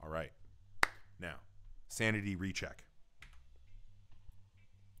 Cool. All right. Now, sanity recheck.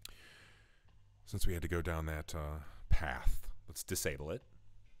 Since we had to go down that path, let's disable it.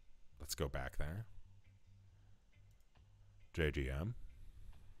 Let's go back there. JGM.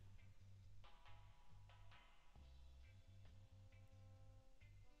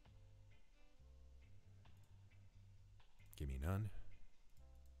 Give me none.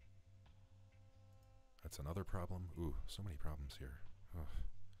 That's another problem. Ooh, so many problems here. Ugh.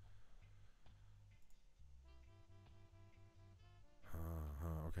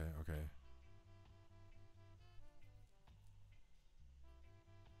 Okay, okay.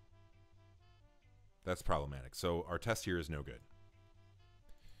 That's problematic. So our test here is no good.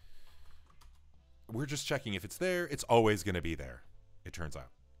 We're just checking if it's there. It's always going to be there, it turns out.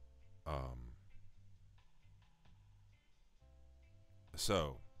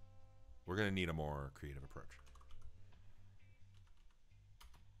 So we're going to need a more creative approach.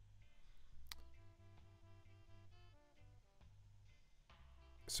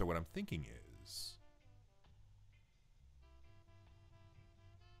 So what I'm thinking is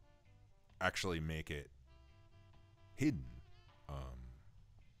actually make it hidden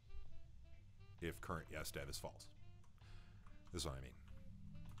if current yes dev is false. This is what I mean.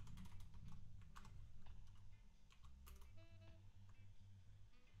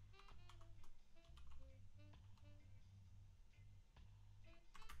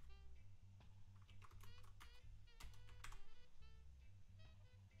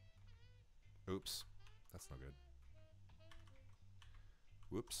 Oops, that's no good.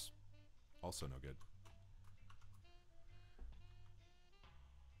 Whoops, also no good.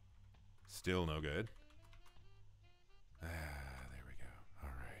 Still no good. There we go. All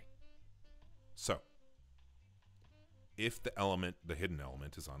right. So, if the element, the hidden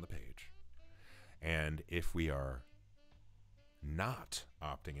element, is on the page, and if we are not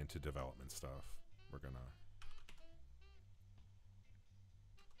opting into development stuff, we're gonna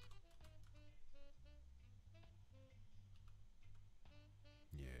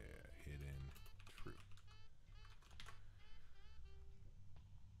hidden true.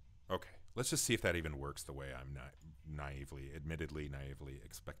 Okay, let's just see if that even works the way I'm admittedly naively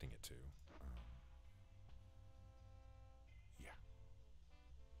expecting it to. Yeah.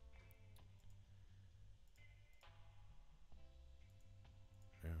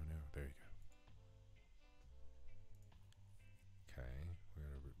 No, there you go. Okay, we're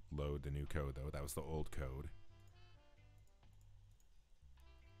gonna load the new code though. That was the old code.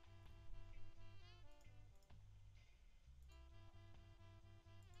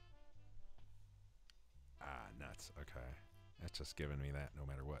 Nuts. Okay. That's just giving me that no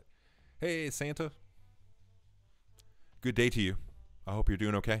matter what. Hey, Santa. Good day to you. I hope you're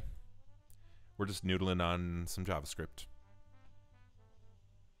doing okay. We're just noodling on some JavaScript.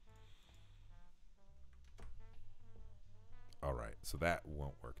 All right. So that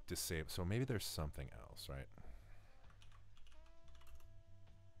won't work. Disable. So maybe there's something else, right?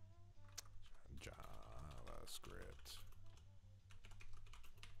 JavaScript.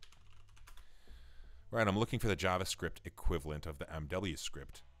 Right, I'm looking for the JavaScript equivalent of the MW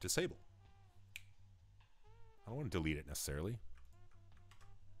script. Disable. I don't want to delete it necessarily.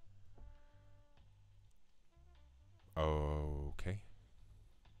 Okay.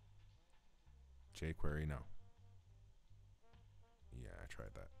 jQuery, no. Yeah, I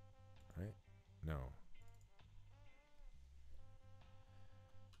tried that. Right? No.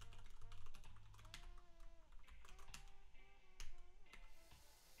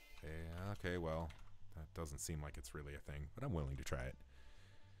 Yeah, okay, well, that doesn't seem like it's really a thing, but I'm willing to try it.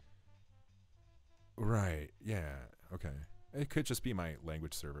 Right, yeah, okay. It could just be my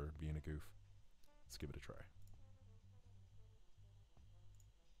language server being a goof. Let's give it a try.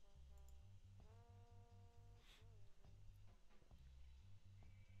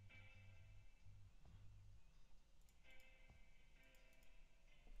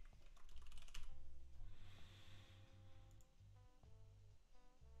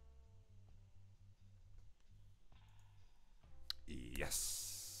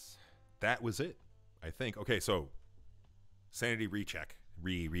 Yes. That was it, I think. Okay, so sanity recheck.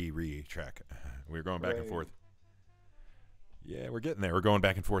 Recheck. We're going back and forth. Yeah, we're getting there. We're going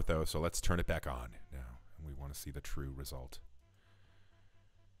back and forth, though, so let's turn it back on now. And we want to see the true result.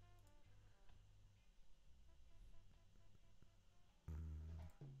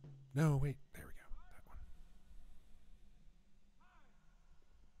 No, wait. There we go. That one.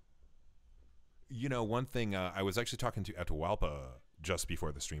 You know, one thing, I was actually talking to Atahualpa just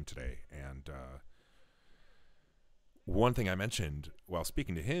before the stream today, and one thing I mentioned while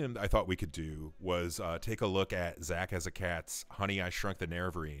speaking to him I thought we could do was take a look at Zach as a Cat's Honey, I Shrunk the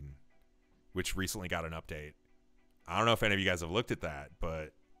Neverine, which recently got an update. I don't know if any of you guys have looked at that,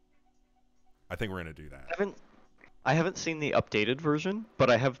 but I think we're going to do that. I haven't seen the updated version,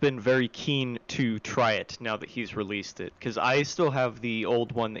 but I have been very keen to try it now that he's released it, because I still have the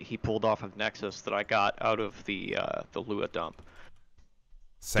old one that he pulled off of Nexus that I got out of the Lua dump.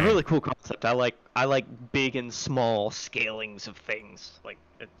 Same. It's a really cool concept. I like big and small scalings of things. Like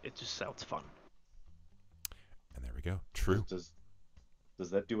it just sounds fun. And there we go. True.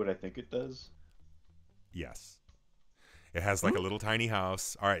 Does that do what I think it does? Yes. It has like a little tiny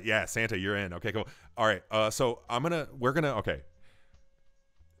house. All right, yeah, Santa, you're in. Okay, cool. All right, so okay.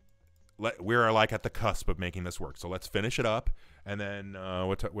 We're like at the cusp of making this work. So let's finish it up, and then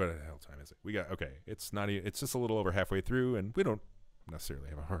what the hell time is it? We got It's not. It's just a little over halfway through, and we don't necessarily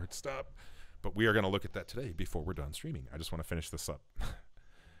have a hard stop, but we are going to look at that today before we're done streaming. I just want to finish this up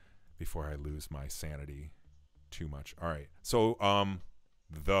before I lose my sanity too much. All right, so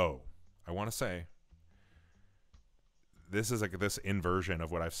though I want to say, this is like this inversion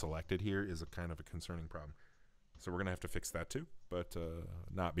of what I've selected here is a kind of a concerning problem. So we're going to have to fix that too, but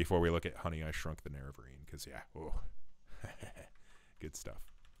not before we look at Honey, I Shrunk the Neverine, because, yeah, oh, good stuff.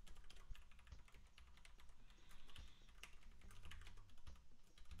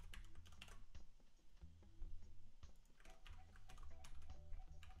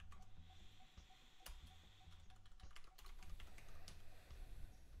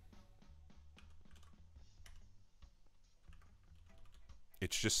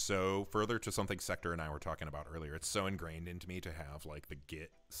 It's just so further to something Sector and I were talking about earlier. It's so ingrained into me to have like the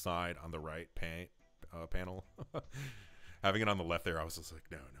Git side on the right panel. Having it on the left there, I was just like,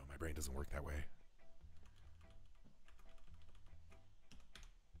 no, my brain doesn't work that way.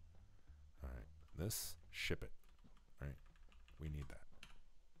 All right, this, ship it. All right, we need that.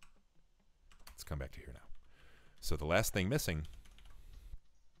 Let's come back to here now. So the last thing missing.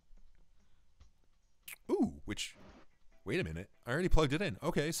 Ooh, which... Wait a minute. I already plugged it in.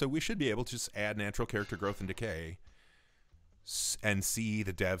 Okay, so we should be able to just add natural character growth and decay and see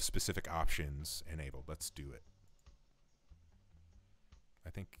the dev-specific options enabled. Let's do it.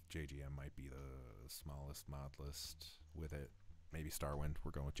 I think JGM might be the smallest mod list with it. Maybe Starwind. We're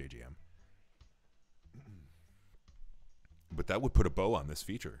going with JGM. But that would put a bow on this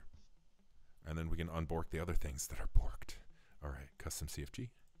feature. And then we can unbork the other things that are borked. All right, custom CFG.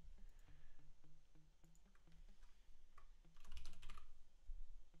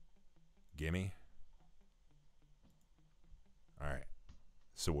 Gimme. All right.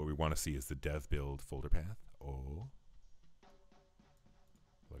 So what we want to see is the dev build folder path. Oh.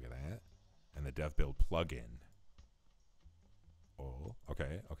 Look at that. And the dev build plugin. Oh,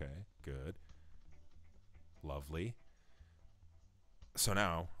 okay, good. Lovely. So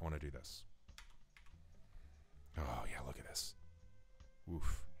now I want to do this. Oh, yeah, look at this.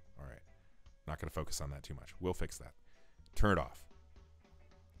 Oof. All right. Not going to focus on that too much. We'll fix that. Turn it off.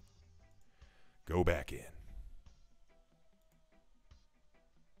 Go back in.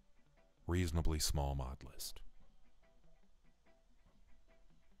 Reasonably small mod list.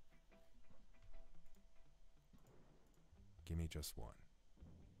 Give me just one.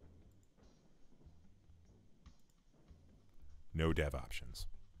 No dev options.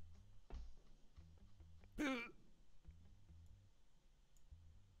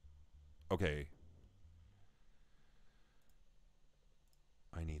 Okay.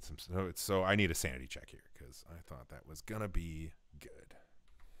 I need some. So I need a sanity check here because I thought that was gonna be good.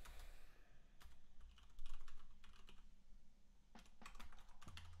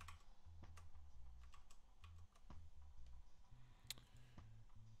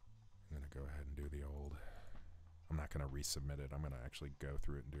 I'm gonna go ahead and do the old. I'm not gonna resubmit it. I'm gonna actually go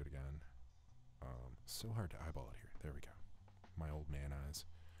through it and do it again. So hard to eyeball it here. There we go. My old man eyes.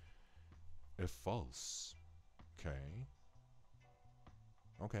 If false. Okay.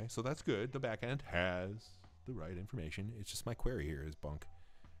 Okay, so that's good. The backend has the right information. It's just my query here is bunk.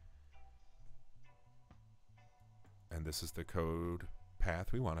 And this is the code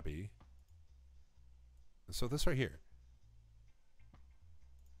path we want to be. So this right here.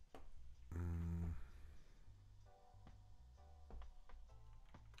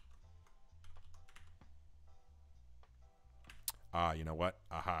 You know what?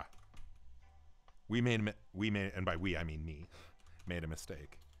 Aha. We made, and by we I mean me, made a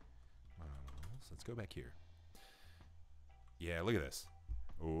mistake. So let's go back here. Yeah, look at this.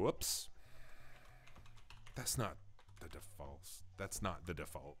 Whoops. That's not the defaults. That's not the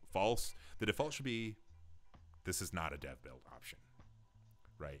default. False. The default should be, this is not a dev build option,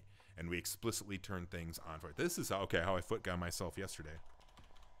 right? And we explicitly turn things on for it. This is how I foot gun myself yesterday.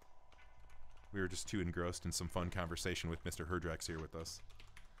 We were just too engrossed in some fun conversation with Mr. Hurdrax here with us.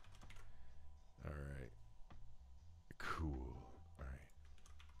 All right. Cool. All right.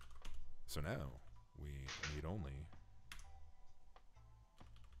 So now we need only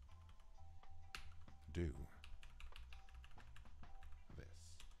do this.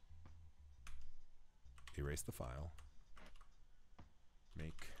 Erase the file.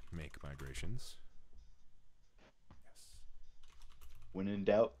 Make migrations. Yes. When in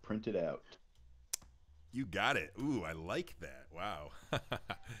doubt, print it out. You got it. Ooh, I like that. Wow.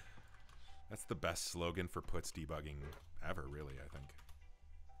 That's the best slogan for puts debugging ever, really, I think.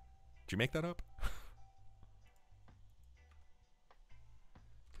 Did you make that up?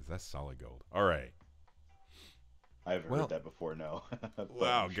 Because that's solid gold. All right. I've heard that before, no.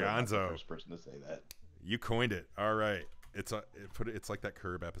 Wow, I'm sure I'm not the Gonzo. first person to say that. You coined it. All right. It's like that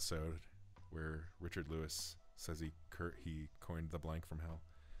Curb episode where Richard Lewis says he coined the blank from hell.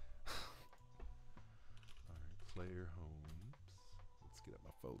 All right, player homes. Let's get up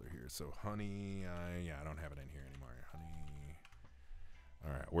my folder here. So honey, I don't have it in here anymore. Honey.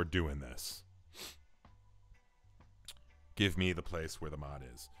 All right, we're doing this. Give me the place where the mod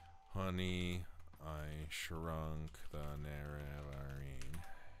is. Honey, I shrunk the narrative.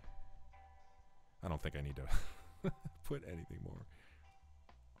 I don't think I need to put anything more.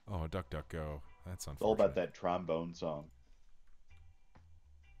 Oh, Duck, Duck, Go. That's unfortunate. It's all about that trombone song.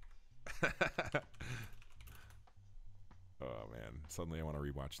 Oh, man. Suddenly I want to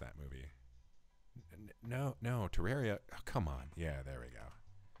rewatch that movie. No, Terraria. Oh, come on. Yeah, there we go.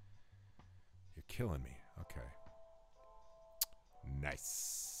 You're killing me. Okay.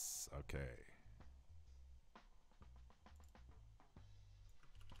 Nice. Okay.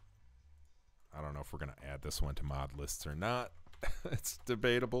 I don't know if we're going to add this one to mod lists or not. It's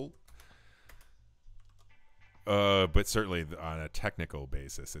debatable. But certainly on a technical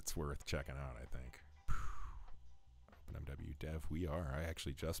basis, it's worth checking out, I think. OpenMW dev, we are. I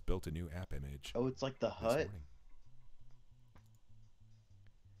actually just built a new app image. Oh, it's like the hut? Morning.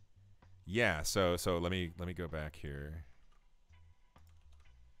 Yeah, so let me go back here.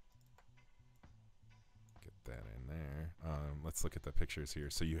 Get that in there. Let's look at the pictures here.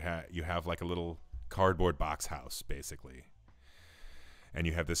 So you have like a little cardboard box house, basically. And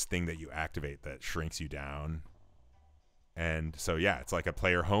you have this thing that you activate that shrinks you down. And so, yeah, it's like a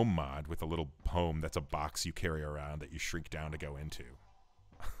player home mod with a little home that's a box you carry around that you shrink down to go into.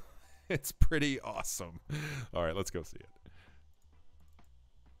 It's pretty awesome. All right, let's go see it.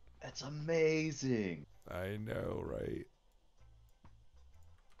 That's amazing. I know, right?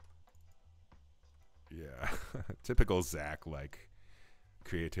 Yeah. Typical Zach, like,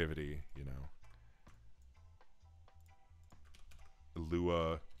 creativity, you know.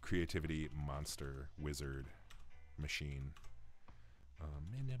 Lua, creativity, monster, wizard, machine.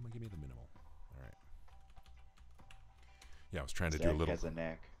 Give me the minimal. All right. Yeah, I was trying to do a little. Zach has a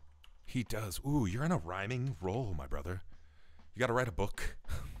knack. He does. Ooh, you're on a rhyming roll, my brother. You got to write a book.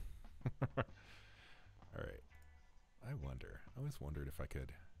 All right. I always wondered if I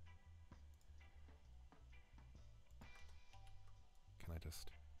could. Can I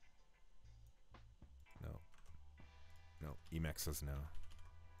just? No. No. Emacs says no.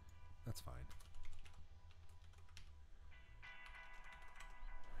 That's fine.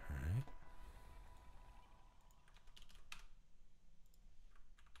 All right.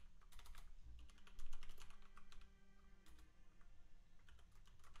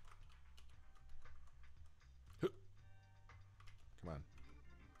 Come on.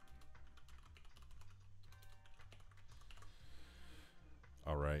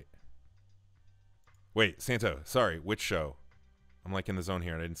 All right. Wait, Santo, sorry, which show? I'm like in the zone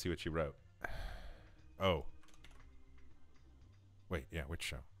here and I didn't see what you wrote. Oh. Wait, yeah, which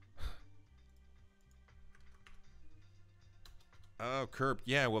show? Oh, Curb.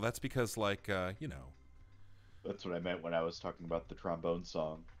 Yeah, well, that's because, like, you know. That's what I meant when I was talking about the trombone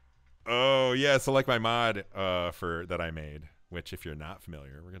song. Oh, yeah, so like my mod that I made, which if you're not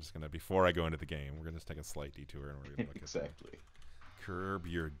familiar, we're just going to, before I go into the game, we're going to just take a slight detour and we're going to look exactly. at Curb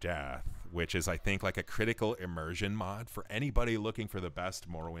Your Death, which is, I think, like a critical immersion mod for anybody looking for the best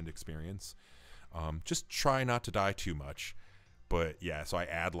Morrowind experience. Just try not to die too much. But, yeah, so I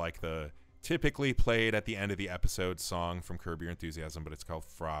add, like, the typically played at the end of the episode song from Curb Your Enthusiasm, but it's called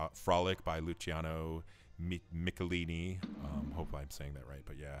Frolic by Luciano Michelini. Hope I'm saying that right,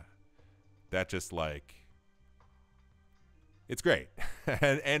 but yeah. That just, like, it's great.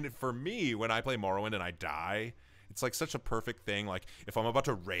 and for me, when I play Morrowind and I die, It's like such a perfect thing. Like if I'm about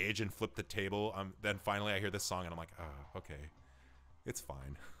to rage and flip the table, then finally I hear this song and I'm like, oh, okay, it's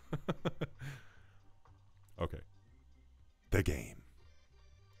fine. Okay. The game.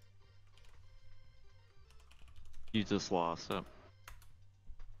 You just lost it.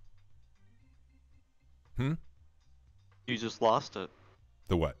 Hmm? You just lost it.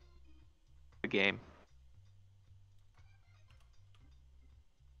 The what? The game.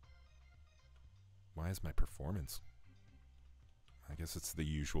 Why is my performance? I guess it's the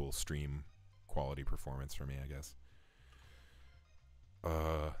usual stream quality performance for me, I guess.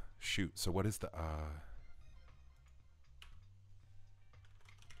 Shoot. So what is the, I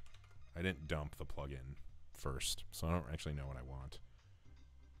didn't dump the plugin first, so I don't actually know what I want.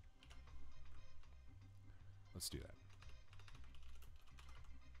 Let's do that.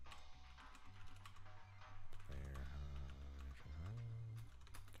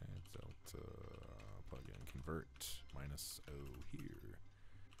 Okay, delta plugin convert -O here.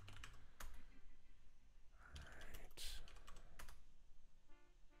 Alright.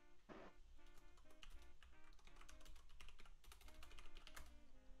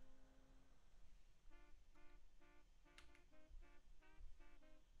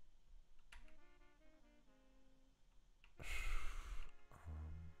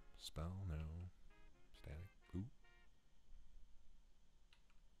 Spell, no. Static. Ooh.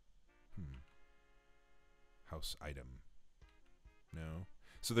 House item. No.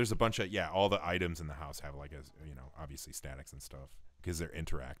 So there's a bunch of, yeah, all the items in the house have like a, you know, obviously statics and stuff because they're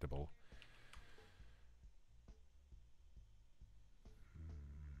interactable.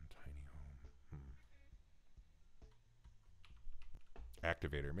 Tiny home.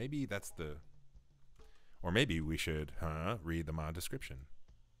 Activator. Maybe that's the, or maybe we should, read the mod description.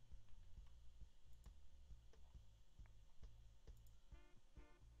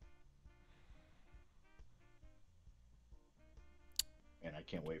 And I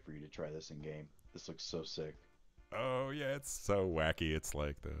can't wait for you to try this in game. This looks so sick. Oh yeah, it's so wacky. It's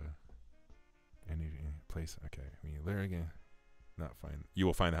like the any place. Okay, when you literally again, not find. You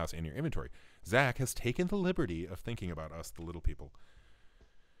will find the house in your inventory. Zach has taken the liberty of thinking about us, the little people,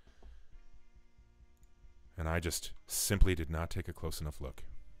 and I just simply did not take a close enough look.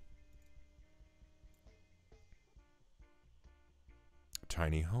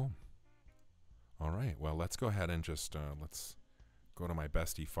 Tiny home. All right. Well, let's go ahead and just let's go to my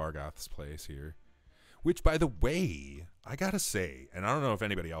bestie Fargoth's place here. Which, by the way, I gotta say, and I don't know if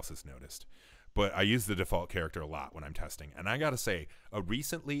anybody else has noticed, but I use the default character a lot when I'm testing. And I gotta say,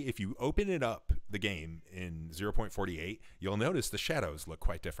 recently, if you open it up, the game in 0.48, you'll notice the shadows look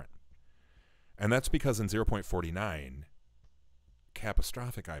quite different. And that's because in 0.49,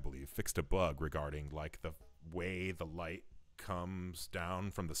 Capostrophic, I believe, fixed a bug regarding like the way the light comes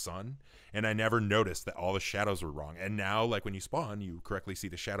down from the sun, and I never noticed that all the shadows were wrong. And now, like when you spawn, you correctly see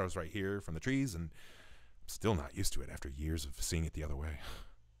the shadows right here from the trees, and I'm still not used to it after years of seeing it the other way.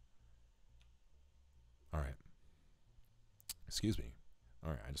 All right. Excuse me. All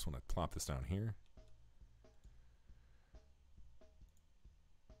right, I just want to plop this down here.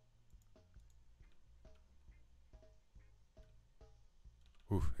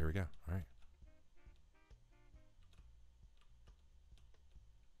 Ooh, here we go. All right.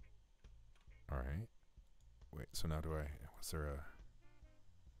 All right. Wait, so now do I, was there a...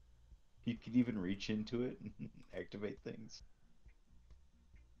 You can even reach into it and activate things.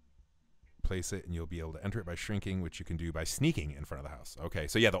 Place it and you'll be able to enter it by shrinking, which you can do by sneaking in front of the house. Okay,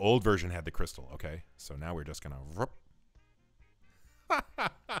 so yeah, the old version had the crystal. Okay, so now we're just gonna...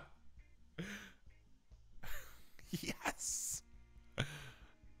 Yes!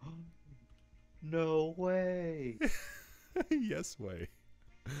 No way! Yes way.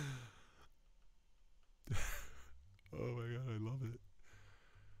 Oh my god, I love it.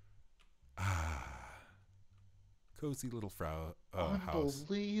 Ah. Cozy little house.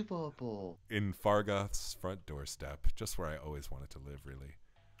 Unbelievable. In Fargoth's front doorstep, just where I always wanted to live, really.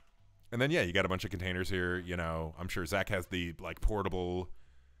 And then, yeah, you got a bunch of containers here. You know, I'm sure Zach has the, like, portable,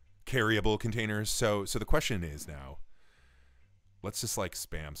 carryable containers. So the question is now, let's just, like,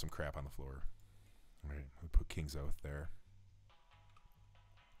 spam some crap on the floor. All right, we put King's Oath there.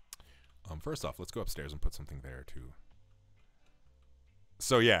 First off, let's go upstairs and put something there, too.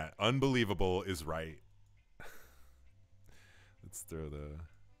 So, yeah, unbelievable is right. Let's throw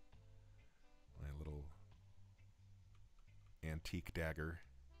my little antique dagger.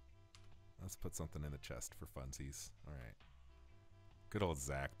 Let's put something in the chest for funsies. All right. Good old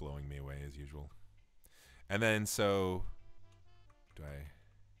Zach blowing me away as usual. And then, so, do I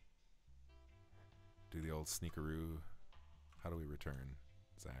do the old sneakeroo? How do we return,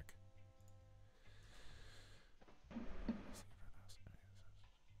 Zach?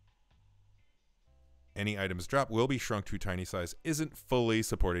 Any items dropped will be shrunk to tiny size. Isn't fully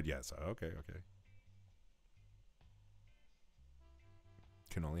supported yet. So, okay.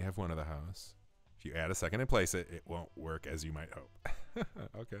 Can only have one of the house. If you add a second and place it, it won't work as you might hope.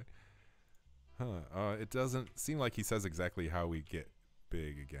 Okay. Huh. It doesn't seem like he says exactly how we get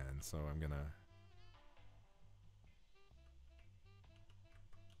big again. So I'm going to...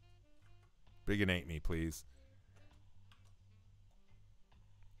 Bigonate me, please.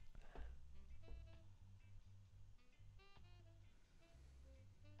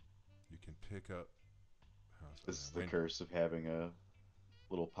 You can pick up... This is the curse of having a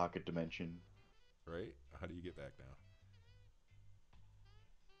little pocket dimension. Right? How do you get back now?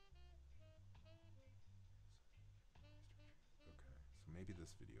 Okay, so maybe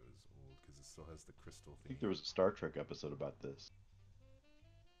this video is old because it still has the crystal I theme. think there was a Star Trek episode about this.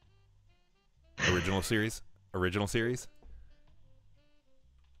 Original series? Original series?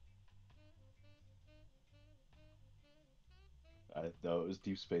 No, it was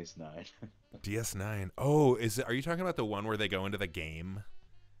Deep Space Nine. DS9. Oh, are you talking about the one where they go into the game?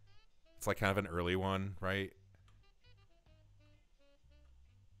 It's like kind of an early one, right?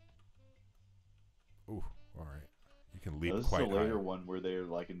 Ooh, all right. You can leap This quite is a later high. one where they're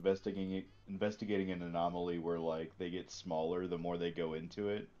like investigating an anomaly where like they get smaller the more they go into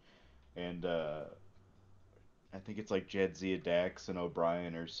it, and I think it's like Jadzia Dax and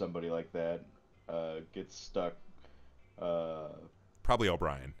O'Brien or somebody like that gets stuck Probably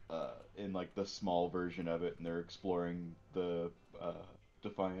O'Brien. in like the small version of it, and they're exploring the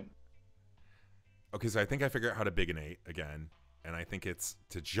Defiant. Okay, so I think I figured out how to bigonate again, and I think it's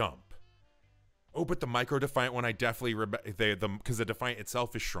to jump. Oh, but the micro Defiant one, I definitely because the Defiant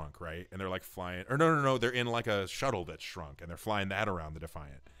itself is shrunk, right? And they're like flying, or no, they're in like a shuttle that's shrunk, and they're flying that around the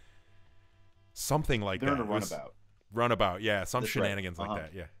Defiant. Something like that. They're in a runabout. Runabout, yeah, some That's shenanigans right. like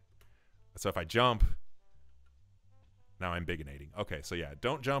that, yeah. So if I jump, now I'm bigonating. Okay, so yeah,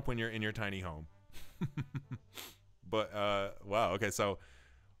 don't jump when you're in your tiny home. But wow, okay, so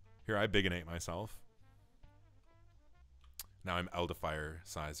here I bigonate myself. Now I'm Eldifier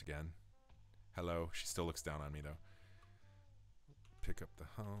size again. Hello. She still looks down on me, though. Pick up the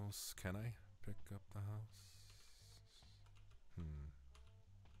house. Can I pick up the house?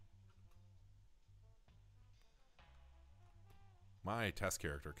 My test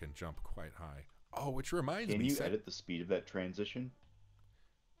character can jump quite high. Oh, which reminds me. Can you edit the speed of that transition?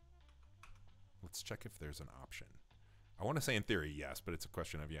 Let's check if there's an option. I want to say in theory, yes, but it's a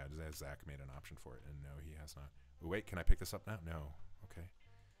question of, yeah, has Zach made an option for it? And no, he has not. Oh, wait, can I pick this up now? No. Okay.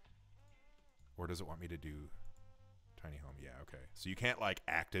 Or does it want me to do tiny home? Yeah, okay. So you can't, like,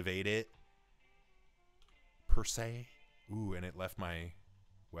 activate it, per se. Ooh, and it left my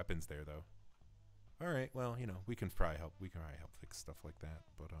weapons there, though. All right, well, you know, we can probably help. We can probably help fix stuff like that.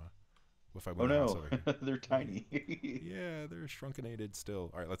 But if I move the house over here. They're tiny. Yeah, they're shrunkenated still.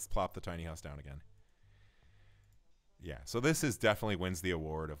 All right, let's plop the tiny house down again. Yeah, so this is definitely wins the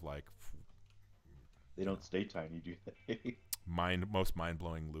award of, like... They don't stay tiny, do they? Most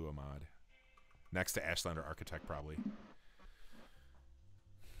mind-blowing Lua mod. Next to Ashlander Architect, probably.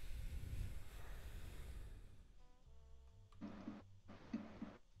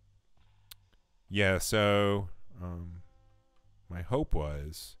 Yeah, so my hope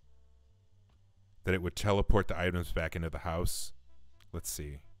was that it would teleport the items back into the house. Let's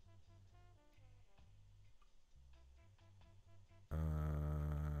see.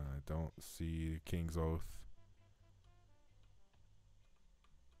 Don't see King's Oath.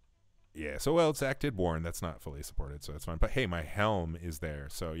 Yeah, so well, it's acted Warren. That's not fully supported, so that's fine. But hey, my helm is there.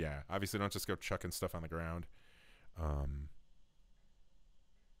 So yeah, obviously don't just go chucking stuff on the ground.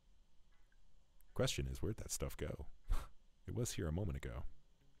 Question is, where'd that stuff go? It was here a moment ago.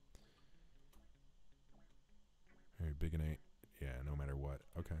 Very big and 8. Yeah, no matter what.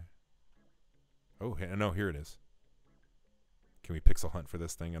 Okay. Oh, no, here it is. Can we pixel hunt for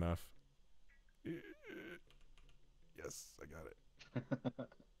this thing enough? Yes, I got it.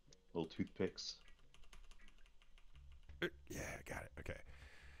 Little toothpicks. Yeah, got it. Okay.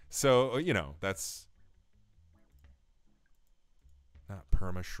 So, you know, that's not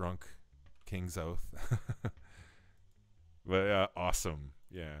perma shrunk King's Oath. But awesome.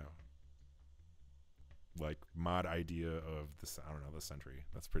 Yeah. Like mod idea of this, I don't know, the century.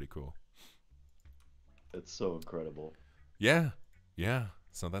 That's pretty cool. It's so incredible. Yeah. Yeah.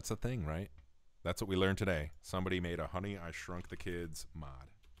 So that's a thing, right? That's what we learned today. Somebody made a Honey, I Shrunk the Kids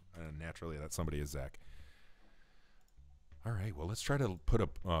mod. And naturally, that somebody is Zach. All right. Well, let's try to put a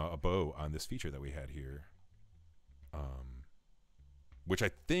bow on this feature that we had here. Which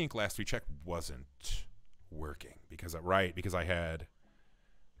I think last we checked wasn't working. Because I had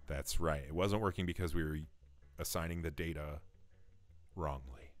That's right. It wasn't working because we were assigning the data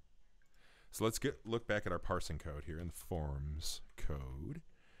wrongly. So let's look back at our parsing code here in the forms code.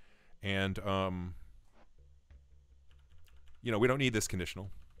 And, you know, we don't need this conditional.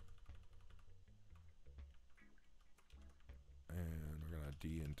 And we're going to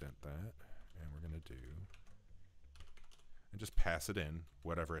de-indent that. And we're going to do... and just pass it in,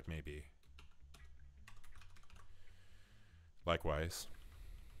 whatever it may be. Likewise.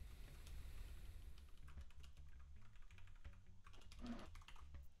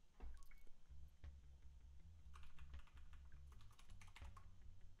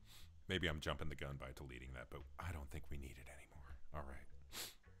 Maybe I'm jumping the gun by deleting that, but I don't think we need it anymore. All right.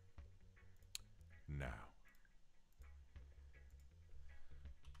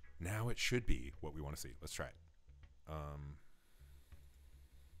 Now it should be what we want to see. Let's try it.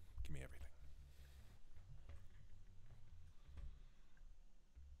 Give me everything.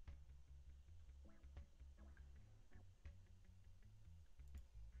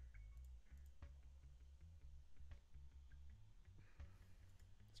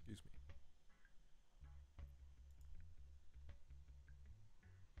 Excuse me.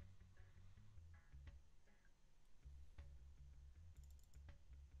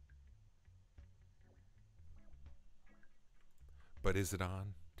 But is it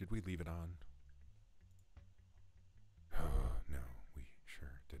on? Did we leave it on? No, we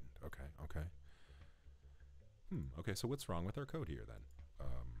sure didn't. Okay, okay. Okay, so what's wrong with our code here then?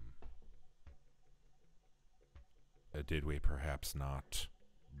 Did we perhaps not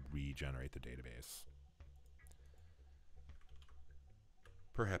regenerate the database?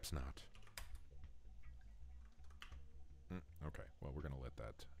 Perhaps not. Okay, well, we're going to let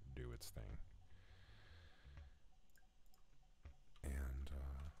that do its thing. And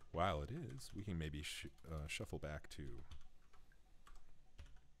while it is, we can maybe shuffle back to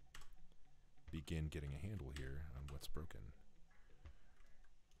begin getting a handle here on what's broken.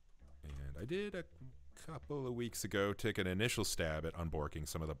 And I did a couple of weeks ago take an initial stab at unborking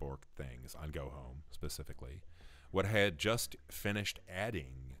some of the borked things on Go Home specifically. What I had just finished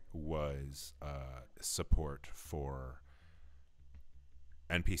adding was support for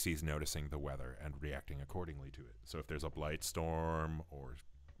NPCs noticing the weather and reacting accordingly to it. So if there's a blight storm or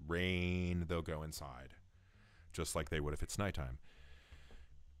rain, they'll go inside, just like they would if it's nighttime.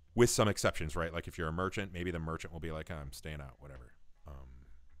 With some exceptions, right? Like if you're a merchant, maybe the merchant will be like, I'm staying out, whatever.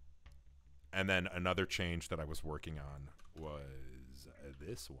 And then another change that I was working on was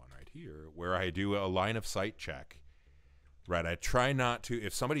this one right here, where I do a line of sight check. Right, I try not to,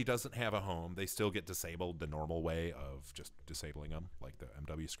 if somebody doesn't have a home, they still get disabled the normal way of just disabling them, like the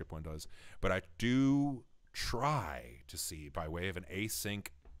MW script one does. But I do try to see, by way of an async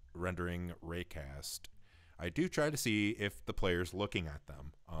rendering raycast, I do try to see if the player's looking at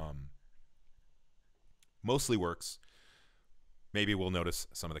them. Mostly works. Maybe we'll notice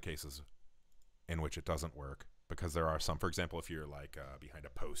some of the cases in which it doesn't work, because there are some, for example, if you're like behind a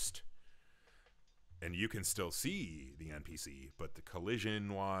post, and you can still see the NPC, but the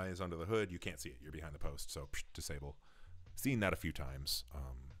collision-wise under the hood, you can't see it. You're behind the post, so disable. Seen that a few times.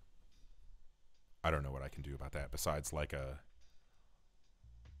 I don't know what I can do about that besides like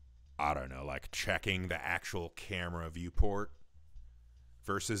I don't know, like checking the actual camera viewport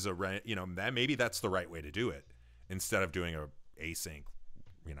versus that maybe that's the right way to do it instead of doing a async,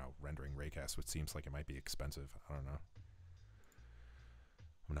 rendering raycast, which seems like it might be expensive. I don't know.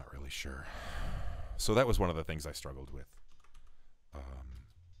 I'm not really sure. So that was one of the things I struggled with.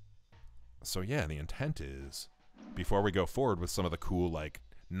 So yeah, the intent is, before we go forward with some of the cool, like,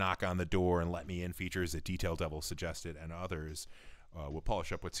 knock on the door and let me in features that Detail Devil suggested and others, we'll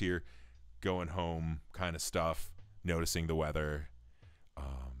polish up what's here, going home kind of stuff, noticing the weather,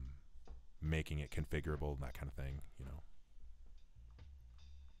 making it configurable and that kind of thing,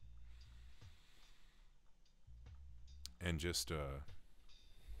 And just...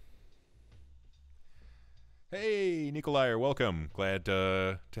 Hey, Nikolai, welcome. Glad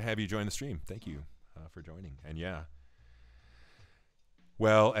to have you join the stream. Thank you for joining. And yeah.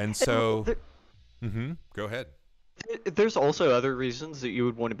 Well, and so... Go ahead. There's also other reasons that you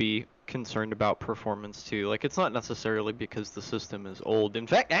would want to be concerned about performance too. Like, it's not necessarily because the system is old. In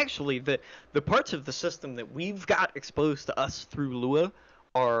fact, actually, the parts of the system that we've got exposed to us through Lua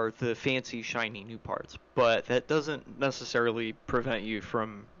are the fancy, shiny new parts. But that doesn't necessarily prevent you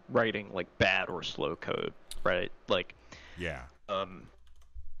from writing, like, bad or slow code. Right, like, yeah.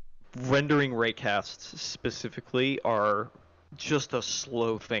 Rendering raycasts specifically are just a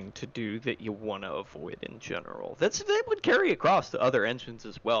slow thing to do that you want to avoid in general. That would carry across to other engines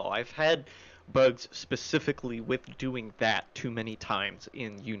as well. I've had bugs specifically with doing that too many times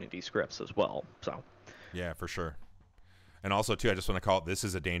in Unity scripts as well. So Yeah, for sure. And also, too, I just want to call it, this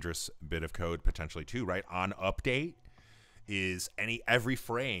is a dangerous bit of code potentially, too, right? On update is every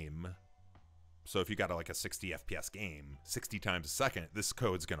frame. So if you got like a 60 FPS game, 60 times a second, this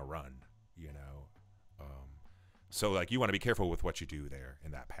code's going to run, you know? So like you want to be careful with what you do there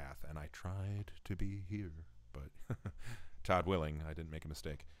in that path. And I tried to be here, but Todd willing, I didn't make a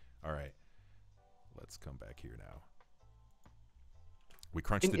mistake. All right. Let's come back here now. We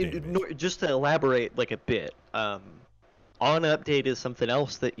crunched the database. Just to elaborate like a bit, on update is something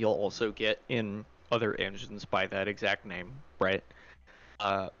else that you'll also get in other engines by that exact name, right?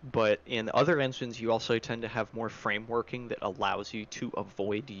 But in other engines, you also tend to have more frameworking that allows you to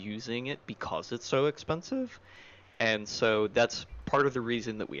avoid using it because it's so expensive. And so that's part of the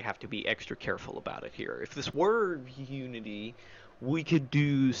reason that we have to be extra careful about it here. If this were Unity, we could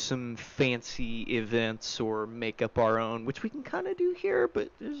do some fancy events or make up our own, which we can kind of do here,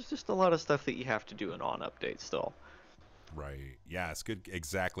 but there's just a lot of stuff that you have to do in on update still. Right. Yeah, it's good.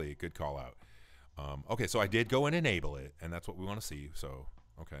 Exactly. Good call out. Okay, so I did go and enable it, and that's what we want to see. So,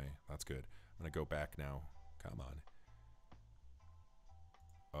 okay, that's good. I'm going to go back now. Come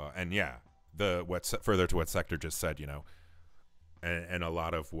on. And yeah, further to what Sector just said, you know, and a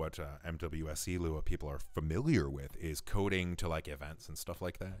lot of what MWSE Lua people are familiar with is coding to like events and stuff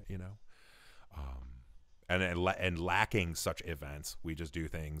like that, you know. And lacking such events, we just do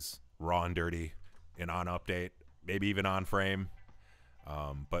things raw and dirty in on update, maybe even on frame.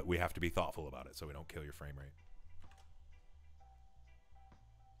 But we have to be thoughtful about it so we don't kill your frame rate.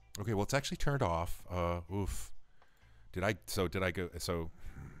 Okay, well, it's actually turned off. Oof. Did I go? So,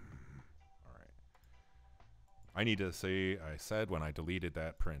 all right. I need to say, I said when I deleted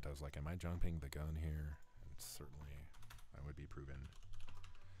that print, I was like, am I jumping the gun here? And certainly, that would be proven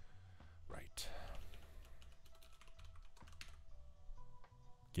right.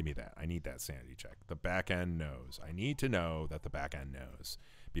 Give me that. I need that sanity check. The back end knows. I need to know that the back end knows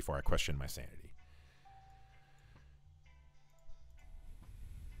before I question my sanity.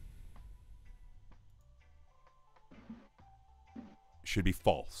 Should be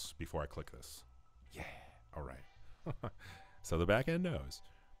false before I click this. Yeah. All right. So the back end knows.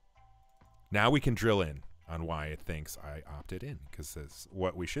 Now we can drill in on why it thinks I opted in, because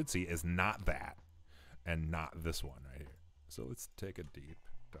what we should see is not that and not this one right here. So let's take a deep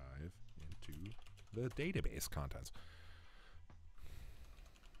dive into the database contents.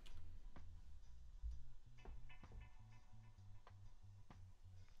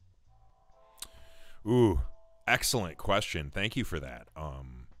 Ooh, excellent question. Thank you for that.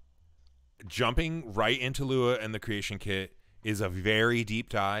 Jumping right into Lua and the creation kit is a very deep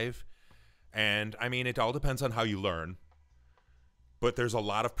dive. And I mean, it all depends on how you learn. But there's a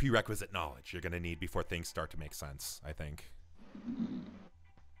lot of prerequisite knowledge you're going to need before things start to make sense, I think.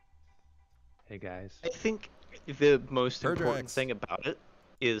 Hey, guys. I think the most Hurdrax. important thing about it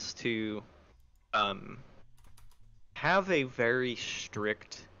is to have a very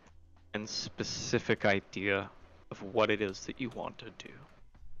strict and specific idea of what it is that you want to do,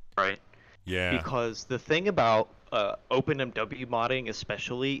 right? Yeah. Because the thing about OpenMW modding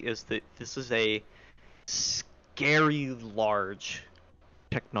especially is that this is a scary large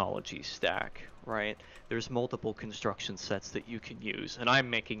technology stack, right? There's multiple construction sets that you can use, and I'm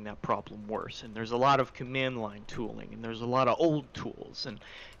making that problem worse. And there's a lot of command line tooling, and there's a lot of old tools, and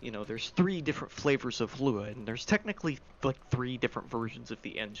you know, there's 3 different flavors of Lua, and there's technically like 3 different versions of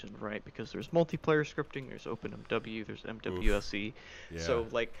the engine, right? Because there's multiplayer scripting, there's OpenMW, there's MWSE. Yeah. So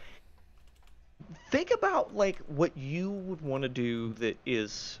like, think about like what you would want to do that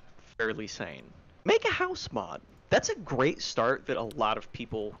is fairly sane. Make a house mod. That's a great start that a lot of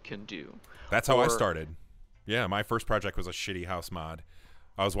people can do. That's how I started. Yeah, my first project was a shitty house mod.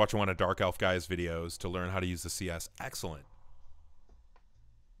 I was watching one of Dark Elf Guy's videos to learn how to use the CS. Excellent.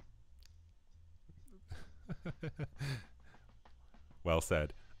 Well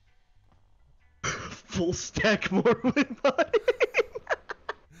said. Full stack Mormon modding.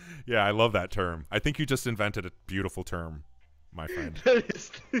 Yeah, I love that term. I think you just invented a beautiful term, my friend. That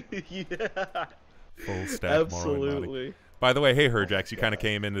is, yeah. Full stack Mormon modding. Absolutely. By the way, hey Hurdrax, you kind of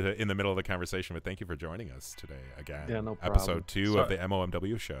came in the middle of the conversation, but thank you for joining us today again. Yeah, no problem. Episode 2 of the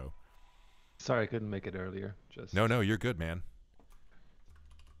MOMW show. Sorry I couldn't make it earlier. Just No, you're good, man.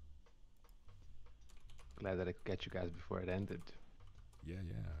 glad that I could get you guys before it ended. Yeah.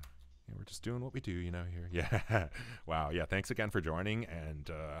 We're just doing what we do, you know, here. Yeah. Wow. Yeah. Thanks again for joining and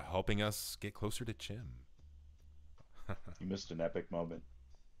helping us get closer to Chim. You missed an epic moment.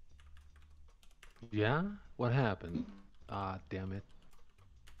 Yeah? What happened? Ah, damn it.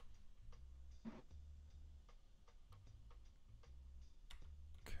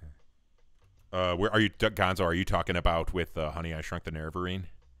 Where are you, Gonzo? Are you talking about with Honey, I Shrunk the Nerevarine?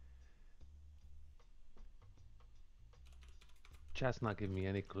 Chat's not giving me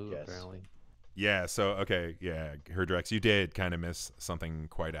any clue, Yes. apparently. Yeah, so, okay, yeah, Hurdrax, you did kind of miss something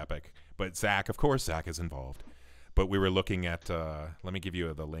quite epic. But Zach, of course, Zach is involved. But we were looking at, let me give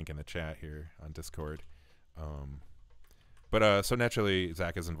you the link in the chat here on Discord. So naturally,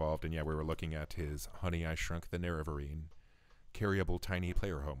 Zach is involved, and yeah, we were looking at his Honey, I Shrunk the Nerevarine carryable tiny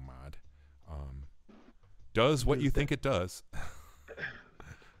player home mod. Does what you think it does.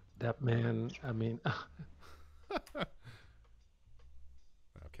 That man, I mean...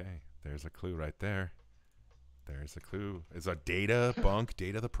 Okay, there's a clue right there. There's a clue. Is a data bunk,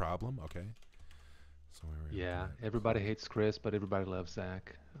 data the problem? Okay. So we were Yeah, everybody hates Chris, but everybody loves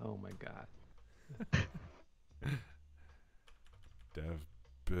Zach. Oh my god. Dev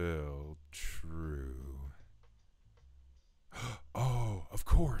build true. Oh, of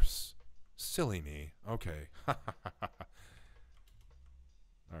course. Silly me. Okay. All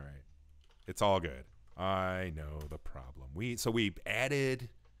right. It's all good. I know the problem. We added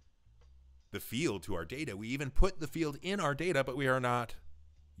the field to our data. We even put the field in our data, but we are not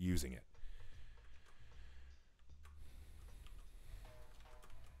using it.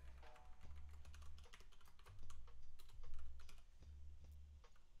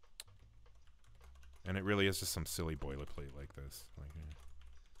 And it really is just some silly boilerplate like this.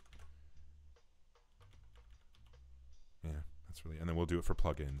 Yeah, that's really... And then we'll do it for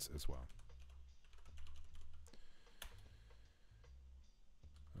plugins as well.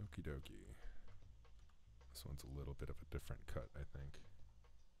 Okie dokie. This one's a little bit of a different cut, I think.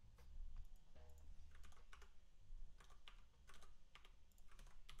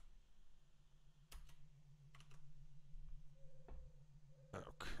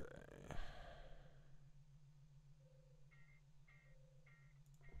 Okay.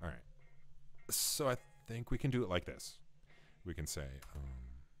 All right. So I think we can do it like this. We can say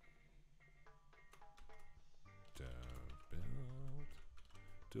dev build.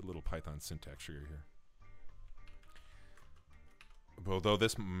 Do a little Python syntax trigger here. Although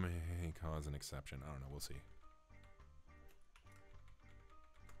this may cause an exception. I don't know. We'll see.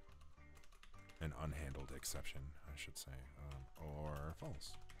 An unhandled exception, I should say. Or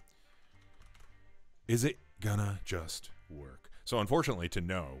false. Is it gonna just work? So unfortunately, to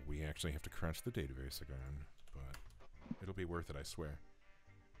know, we actually have to crunch the database again. But it'll be worth it, I swear.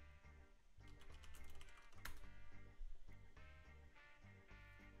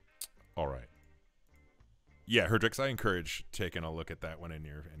 All right. Yeah, Hurdrax, I encourage taking a look at that one in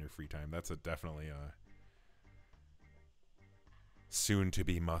your free time. That's definitely a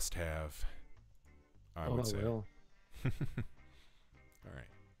soon-to-be must-have, I would say. Will. All right.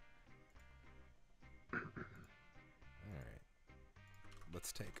 All right.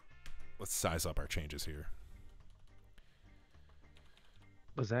 Let's size up our changes here.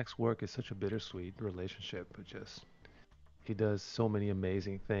 But Zach's work is such a bittersweet relationship. It just... He does so many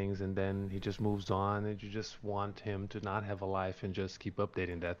amazing things, and then he just moves on, and you just want him to not have a life and just keep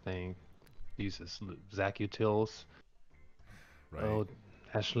updating that thing. Uses Zach Utils, Right. oh,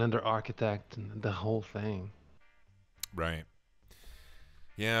 Ashlender Architect, and the whole thing. Right.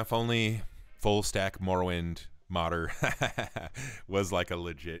 Yeah, if only full stack Morrowind modder was like a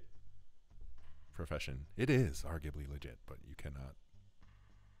legit profession. It is arguably legit, but you cannot,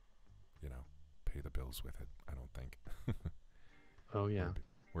 pay the bills with it, I don't think. Oh, yeah.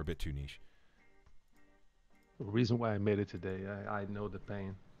 We're a bit too niche. The reason why I made it today, I know the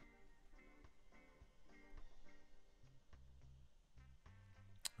pain.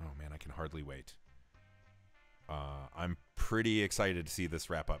 Oh, man, I can hardly wait. I'm pretty excited to see this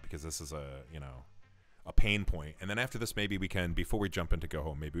wrap up because this is a pain point. And then after this, maybe we can, before we jump into Go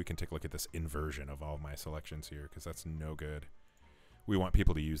Home, maybe we can take a look at this inversion of all my selections here because that's no good. We want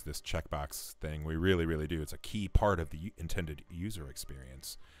people to use this checkbox thing. We really, really do. It's a key part of the intended user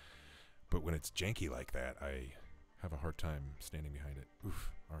experience. But when it's janky like that, I have a hard time standing behind it. Oof.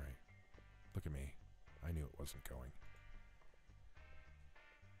 All right. Look at me. I knew it wasn't going.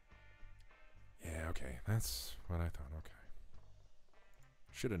 Yeah, okay. That's what I thought. Okay.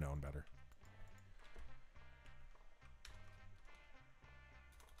 Should have known better.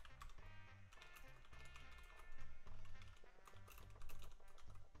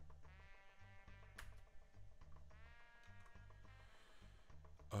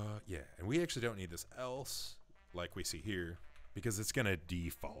 Yeah, and we actually don't need this else, like we see here, because it's going to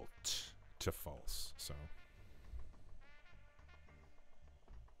default to false, so.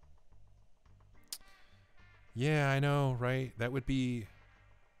 Yeah, I know, right? That would be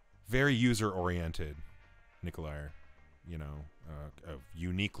very user-oriented, Nikolai. you know, a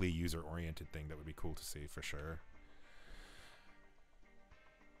uniquely user-oriented thing that would be cool to see for sure.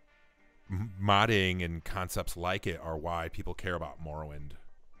 Modding and concepts like it are why people care about Morrowind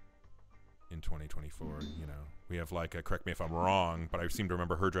in 2024. You know, we have like correct me if I'm wrong, but I seem to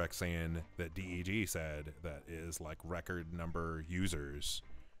remember Hurdrax saying that DEG said that is like record number users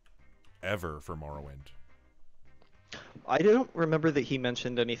ever for Morrowind. I don't remember that he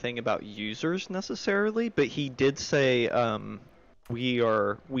mentioned anything about users necessarily, but he did say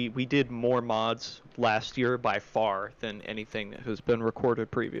we did more mods last year by far than anything that has been recorded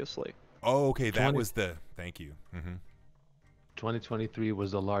previously. Oh, okay, that was the thank you. 2023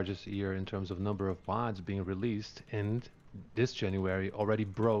 was the largest year in terms of number of mods being released, and this January already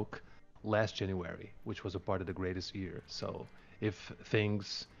broke last January, which was a part of the greatest year. So if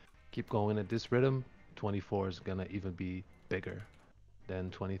things keep going at this rhythm, 24 is gonna even be bigger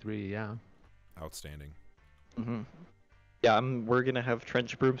than 23. Yeah. Outstanding. Yeah, we're gonna have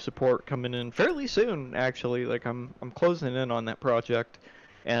trench broom support coming in fairly soon. Actually, like I'm closing in on that project,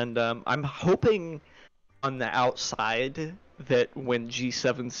 and I'm hoping on the outside that when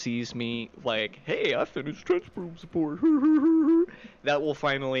G7 sees me like, hey, I finished trench broom support, that will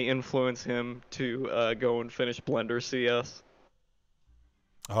finally influence him to go and finish Blender CS.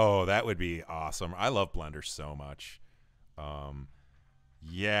 Oh, that would be awesome. I love Blender so much.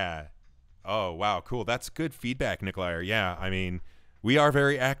 Yeah. Oh, wow, cool. That's good feedback, Nikolai. Yeah, I mean, we are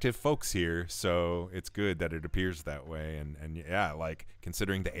very active folks here, so it's good that it appears that way. And yeah, like,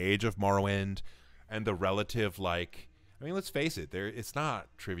 considering the age of Morrowind and the relative, like, I mean, let's face it, it's not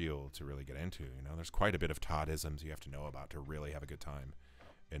trivial to really get into, you know? There's quite a bit of Toddisms you have to know about to really have a good time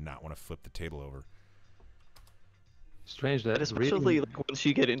and not want to flip the table over. Strange that especially like, once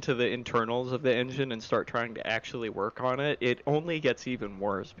you get into the internals of the engine and start trying to actually work on it, it only gets even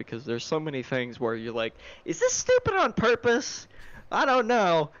worse because there's so many things where you're like, is this stupid on purpose? I don't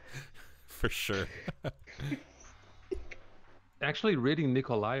know. For sure. Actually, reading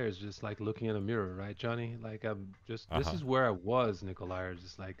Nikolai is just like looking in a mirror, right, Johnny? Like I'm just this is where I was, Nikolai,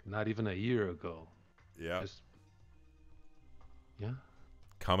 just like not even a year ago. Yeah. Yeah.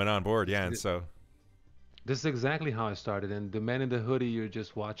 Coming on board, yeah, and so this is exactly how I started, and the man in the hoodie you're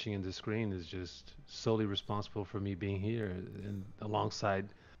just watching in the screen is just solely responsible for me being here, and alongside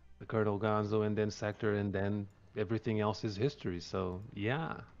the Colonel Gonzo, and then Sector, and then everything else is history. So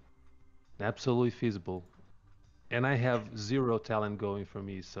yeah, absolutely feasible. And I have zero talent going for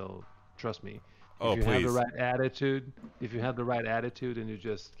me, so trust me. If you have the right attitude, and you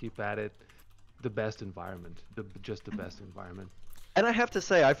just keep at it, the best environment, just the best environment. And I have to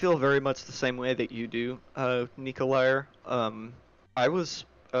say, I feel very much the same way that you do, Nikolai. I was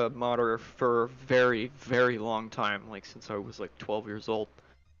a modder for a very, very long time, like since I was like 12 years old.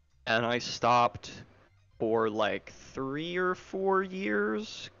 And I stopped for like 3 or 4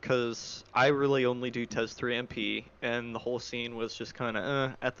 years, because I really only do Tez 3 MP, and the whole scene was just kind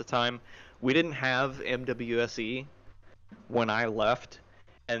of at the time. We didn't have MWSE when I left,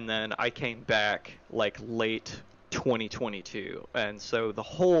 and then I came back like late 2022, and so the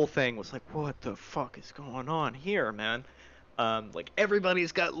whole thing was like, what the fuck is going on here, man? Like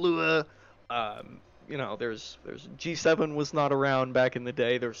everybody's got Lua. You know, there's G7 was not around back in the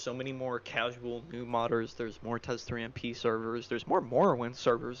day. There's so many more casual new modders. There's more Tez 3 MP servers. There's more Morrowind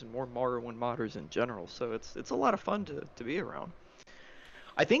servers and more Morrowind modders in general. So it's a lot of fun to be around.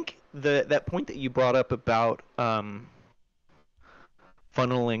 I think that point that you brought up about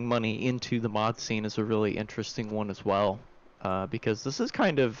funneling money into the mod scene is a really interesting one as well, because this is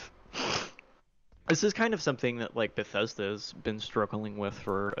kind of something that like Bethesda's been struggling with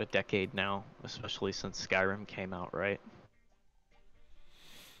for a decade now, especially since Skyrim came out, right?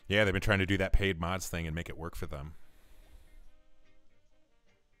 Yeah, they've been trying to do that paid mods thing and make it work for them.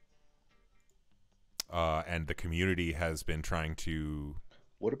 And the community has been trying to...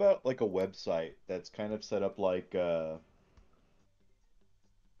 What about like a website that's kind of set up like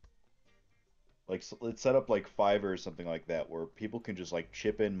it's set up like Fiverr or something like that, where people can just like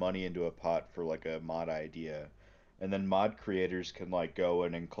chip in money into a pot for like a mod idea, and then mod creators can like go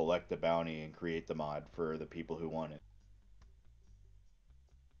in and collect the bounty and create the mod for the people who want it.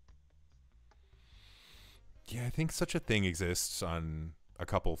 Yeah, I think such a thing exists on a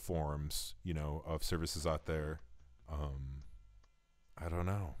couple forums, you know, of services out there. I don't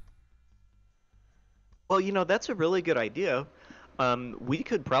know. Well, you know, that's a really good idea. We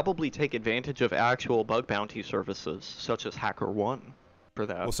could probably take advantage of actual bug bounty services, such as HackerOne, for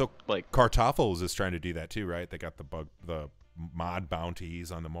that. Well, so like Kartoffels is trying to do that too, right? They got the mod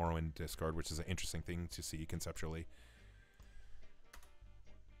bounties on the Morrowind Discord, which is an interesting thing to see conceptually.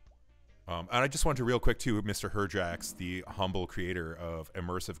 And I just wanted to real quick too, Mr. Hurdrax, the humble creator of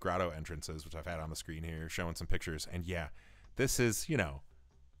immersive grotto entrances, which I've had on the screen here, showing some pictures. And yeah, this is, you know,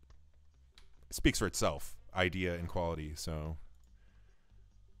 speaks for itself, idea and quality. So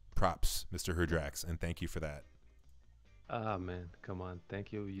props, Mr. Hurdrax, and thank you for that. Ah, man, come on.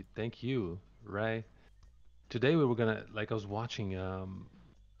 Thank you. Thank you, Ray. Today we were gonna, like, I was watching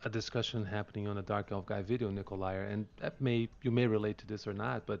a discussion happening on a Dark Elf Guy video, Nikolai, and you may relate to this or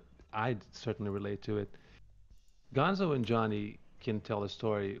not, but I certainly relate to it. Gonzo and Johnny can tell a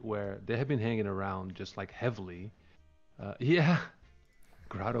story where they have been hanging around just like heavily. Yeah,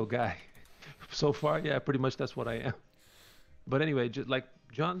 grotto guy. So far, yeah, pretty much that's what I am. But anyway, just like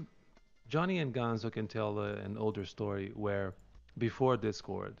Johnny and Gonzo can tell an older story where before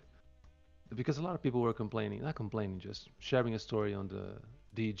Discord, because a lot of people were complaining, not complaining, just sharing a story on the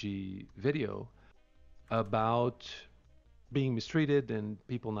DG video about being mistreated and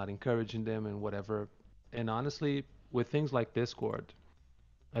people not encouraging them and whatever. And honestly, with things like Discord,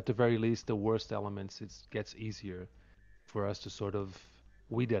 at the very least, the worst elements, it gets easier for us to sort of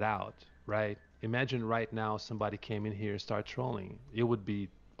weed it out, right? Imagine right now somebody came in here and start trolling. It would be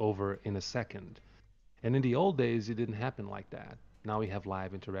over in a second. And in the old days, it didn't happen like that. Now we have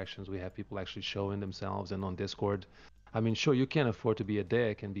live interactions. We have people actually showing themselves, and on Discord, I mean, sure, you can't afford to be a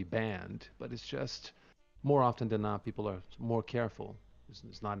dick and be banned, but it's just more often than not, people are more careful.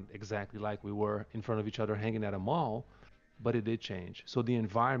 It's not exactly like we were in front of each other hanging at a mall, but it did change. So the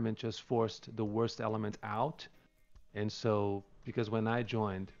environment just forced the worst element out. And so, because when I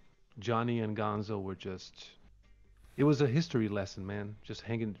joined, Johnny and Gonzo were just, it was a history lesson, man.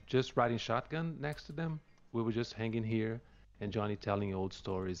 Just riding shotgun next to them. We were just hanging here, and Johnny telling old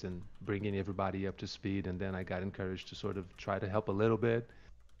stories and bringing everybody up to speed. And then I got encouraged to sort of try to help a little bit.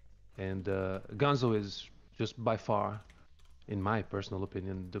 And Gonzo is just by far, in my personal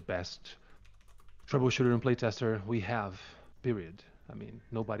opinion, the best troubleshooter and playtester we have, period. I mean,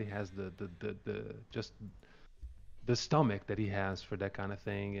 nobody has the stomach that he has for that kind of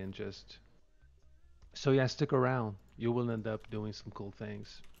thing. And just, so yeah, stick around. You will end up doing some cool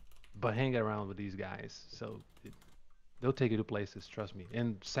things. But hang around with these guys. So they'll take you to places, trust me.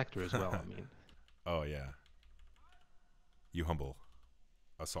 And Sector as well, I mean. Oh, yeah. You humble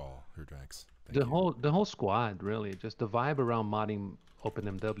us all, Hurdrax. The whole squad, really. Just the vibe around modding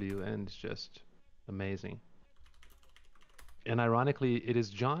OpenMW, and it's just amazing. And ironically, it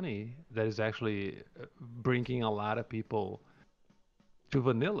is Johnny that is actually bringing a lot of people to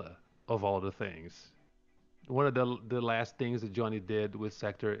vanilla, of all the things. One of the last things that Johnny did with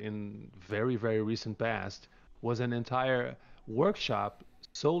Sector in very, very recent past was an entire workshop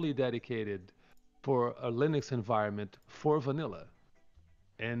solely dedicated for a Linux environment for vanilla.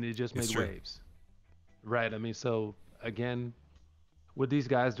 And it just made waves. Right, I mean, so again, with these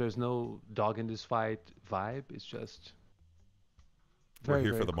guys, there's no dog in this fight vibe. It's just we're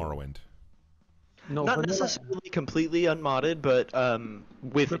here for the Morrowind. No, not necessarily completely unmodded, but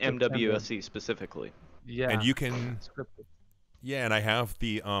with MWSE specifically. Yeah, and you can. Yeah, and I have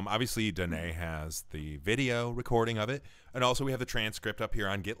the obviously Danae has the video recording of it, and also we have the transcript up here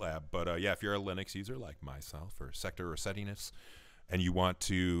on GitLab. But yeah, if you're a Linux user like myself or Sector or Settiness, and you want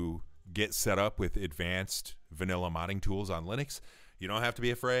to get set up with advanced vanilla modding tools on Linux, you don't have to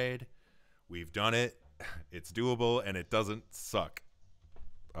be afraid. We've done it. It's doable, and it doesn't suck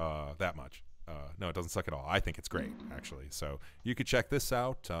that much. No, it doesn't suck at all. I think it's great, actually. So you could check this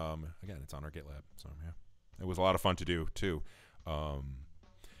out. Again, it's on our GitLab. So yeah, it was a lot of fun to do too.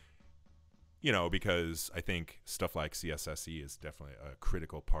 You know, because I think stuff like CSSE is definitely a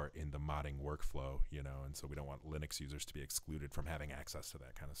critical part in the modding workflow, you know, and so we don't want Linux users to be excluded from having access to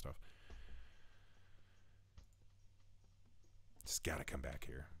that kind of stuff. Just gotta come back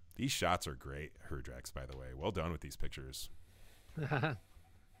here. These shots are great, Hurdrax, by the way. Well done with these pictures.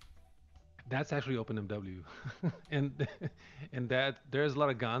 That's actually OpenMW. and that there's a lot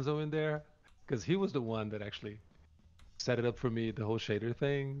of Gonzo in there, because he was the one that actually set it up for me, the whole shader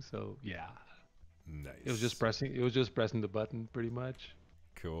thing. So yeah. Nice. It was just pressing the button pretty much.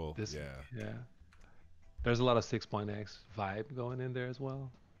 Cool. Yeah. There's a lot of 6.x vibe going in there as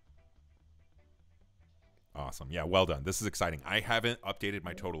well. Awesome. Yeah, well done. This is exciting. I haven't updated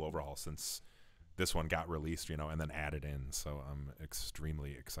my total overhaul since this one got released, you know, and then added in. So I'm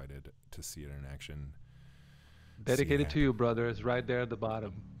extremely excited to see it in action. Dedicated to you, brother. It's right there at the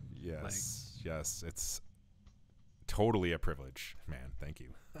bottom. Yes. Yes. It's totally a privilege, man. Thank you.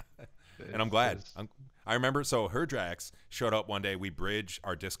 And I'm glad. I remember, so Hurdrax showed up one day. We bridge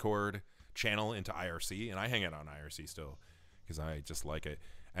our Discord channel into IRC, and I hang out on IRC still because I just like it.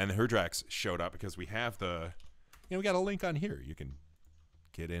 And Hurdrax showed up because we have the, you know, we got a link on here. You can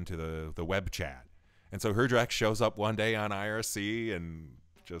get into the web chat. And so Hurdrax shows up one day on IRC, and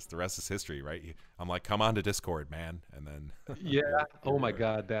just the rest is history, right? I'm like, come on to Discord, man. And then Yeah. here Oh we my are.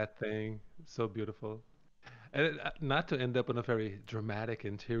 God, that thing. So beautiful. And not to end up in a very dramatic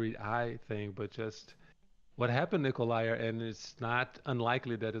and teary-eye thing, but just what happened, Nikolai, and it's not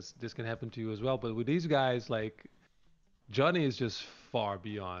unlikely that this can happen to you as well. But with these guys, like Johnny is just far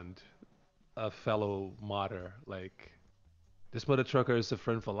beyond a fellow modder. Like this mother trucker is a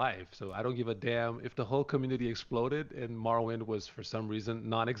friend for life. So I don't give a damn if the whole community exploded and Morrowind was for some reason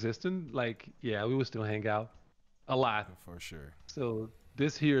non-existent. Like, yeah, we would still hang out a lot. For sure. So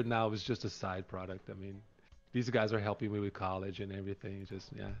this here now is just a side product. I mean, these guys are helping me with college and everything. Just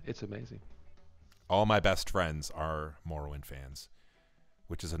yeah, it's amazing. All my best friends are Morrowind fans,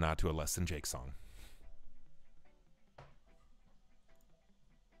 which is a nod to a Less Than Jake song.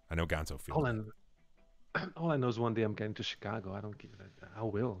 I know Gonzo feels All it. all I know is one day I'm getting to Chicago. I don't give it. I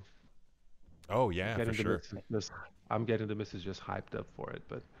will. Oh, yeah, for sure. I'm getting the missus just hyped up for it,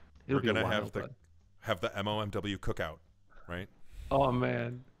 but We're it'll be a going to while. have the MOMW cookout, right? Oh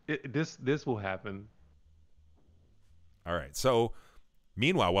man, this will happen. All right. So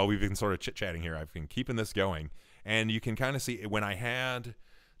meanwhile, while we've been sort of chit-chatting here, I've been keeping this going. And you can kind of see when I had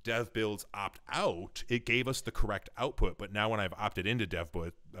dev builds opt out, it gave us the correct output. But now when I've opted into dev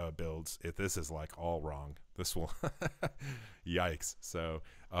builds, this is like all wrong. This will, yikes. So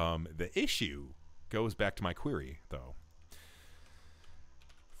the issue goes back to my query, though.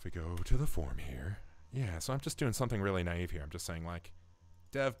 If we go to the form here. Yeah, so I'm just doing something really naive here. I'm just saying, like,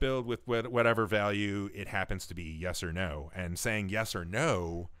 dev build with whatever value it happens to be, yes or no. And saying yes or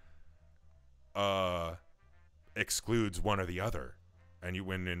no excludes one or the other. And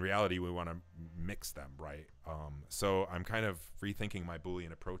when in reality we want to mix them, right? So I'm kind of rethinking my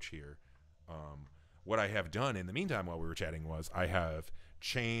Boolean approach here. What I have done in the meantime while we were chatting was I have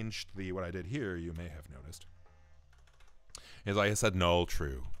changed what I did here, you may have noticed, is I said null,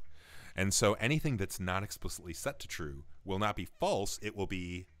 true. And so anything that's not explicitly set to true will not be false, it will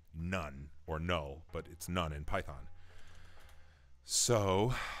be none or null, but it's none in Python.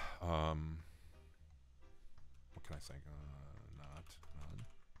 So, what can I say? Not none.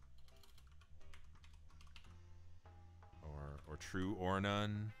 Or true or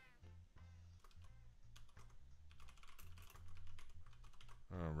none.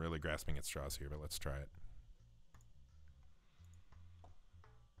 I'm really grasping at straws here, but let's try it.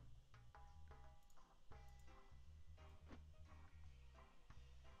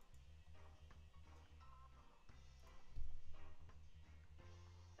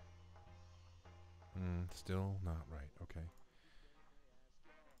 Still not right. Okay.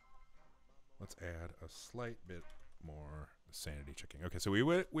 Let's add a slight bit more sanity checking. Okay, so we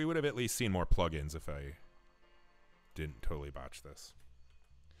would have at least seen more plugins if I didn't totally botch this.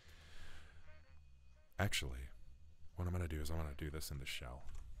 Actually, what I'm going to do is I'm going to do this in the shell.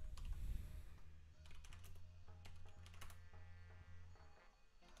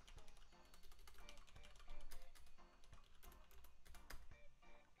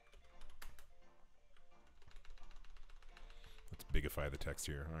 Let's bigify the text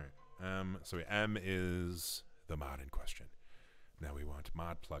here. All right. So M is the mod in question. Now we want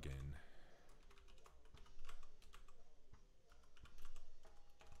mod plugin.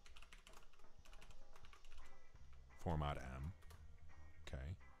 For mod M.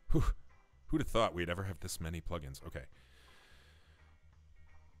 Okay. Who'd have thought we'd ever have this many plugins? Okay.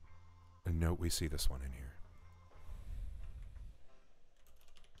 And note we see this one in here.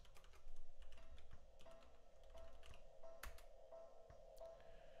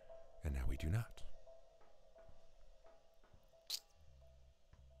 And now we do not.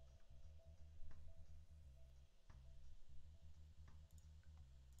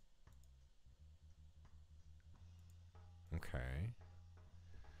 Okay.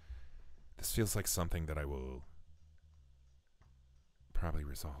 This feels like something that I will probably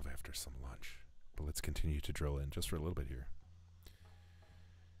resolve after some lunch. But let's continue to drill in just for a little bit here.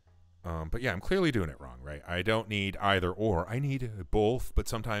 But yeah, I'm clearly doing it wrong, right? I don't need either or. I need both, but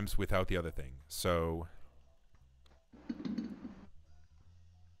sometimes without the other thing. So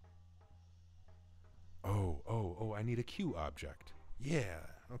oh, I need a Q object. Yeah,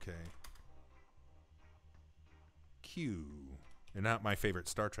 okay. Q. You're not my favorite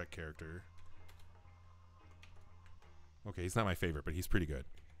Star Trek character. Okay, he's not my favorite, but he's pretty good.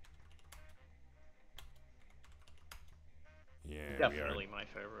 Yeah, Definitely my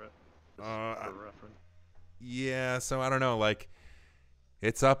favorite. For reference. Yeah, so I don't know, like,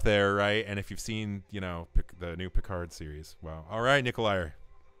 it's up there, right? And if you've seen, you know, the new Picard series, well, all right, Nikolai,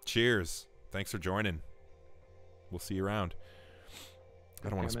 cheers. Thanks for joining. We'll see you around. I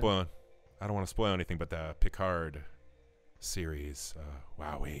don't want to damn it. spoil. I don't want to spoil anything, but the Picard series.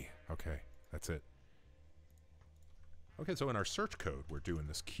 Wowee. Okay, that's it. Okay, so in our search code, we're doing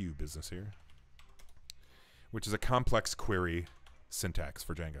this Q business here, which is a complex query syntax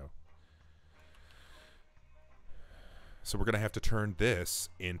for Django. So we're going to have to turn this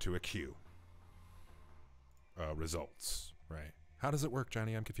into a Q. Results, right? How does it work,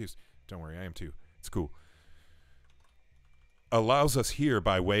 Johnny? I'm confused. Don't worry, I am too. It's cool. Allows us here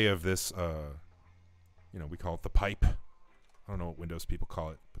by way of this, we call it the pipe. I don't know what Windows people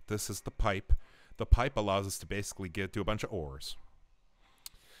call it, but this is the pipe. The pipe allows us to basically get to a bunch of ors.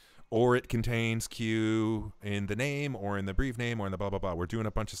 Or it contains Q in the name, or in the brief name, or in the blah, blah, blah. We're doing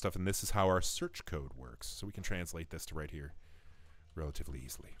a bunch of stuff, and this is how our search code works. So we can translate this to right here relatively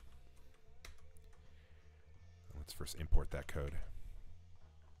easily. Let's first import that code.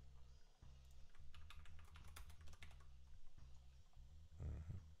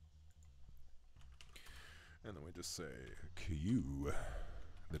 And then we just say Q,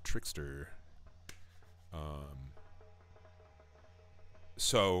 the trickster.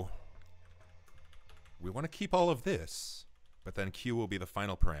 So we want to keep all of this, but then Q will be the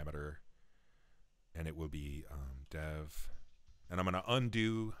final parameter, and it will be dev. And I'm going to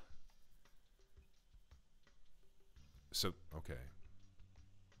undo. So, okay.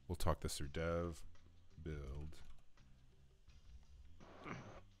 We'll talk this through dev, build.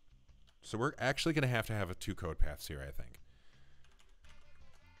 So we're actually going to have two code paths here, I think.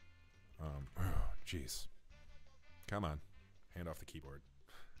 Jeez. Come on. Hand off the keyboard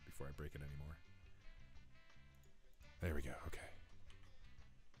before I break it anymore. There we go. Okay.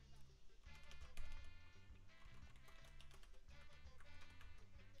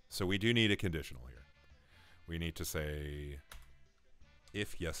 So we do need a conditional here. We need to say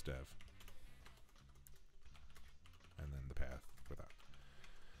if yes dev. And then the path without.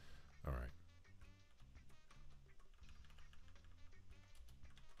 All right.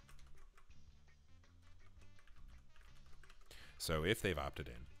 So if they've opted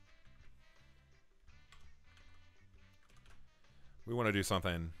in, we want to do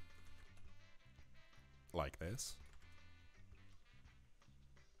something like this.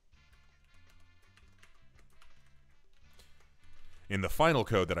 In the final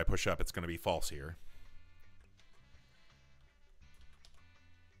code that I push up, it's going to be false here.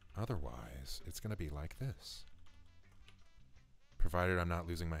 Otherwise, it's going to be like this. Provided I'm not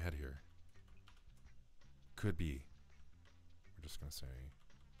losing my head here. Could be. We're just going to say...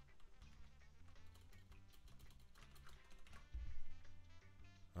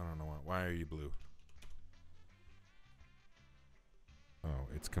 I don't know why. Why are you blue? Oh,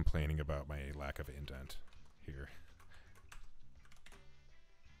 it's complaining about my lack of indent here.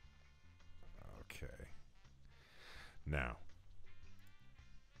 Okay. Now,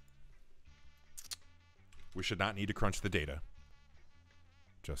 we should not need to crunch the data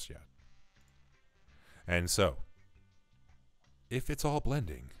just yet. And so, if it's all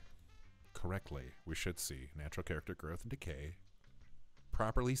blending correctly, we should see natural character growth and decay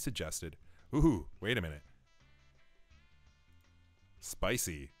properly suggested. Ooh, wait a minute.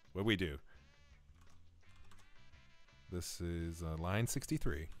 Spicy. What'd we do? This is line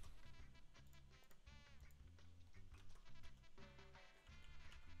 63.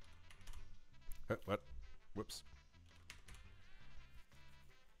 What? Whoops.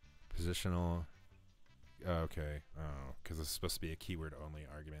 Positional. Okay. Oh, because it's supposed to be a keyword only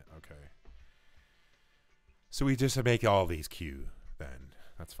argument. Okay. So we just make all these Q then.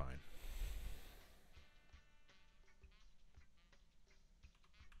 That's fine.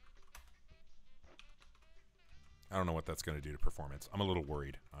 I don't know what that's going to do to performance. I'm a little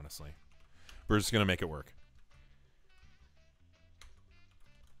worried, honestly. We're just going to make it work.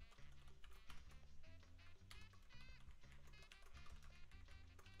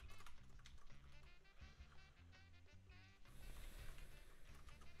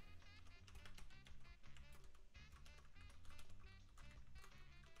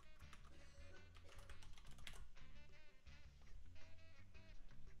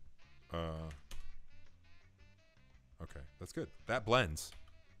 Okay, that's good. That blends,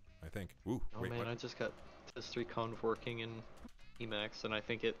 I think. Ooh, Oh wait, man, what? I just got Test3Conv working in Emacs, and I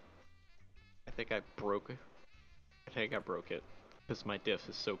think I broke it because my diff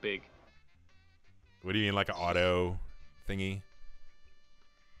is so big. What do you mean, like an auto thingy?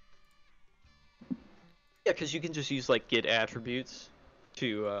 Yeah, because you can just use like git attributes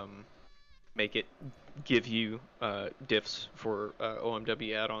to make it give you diffs for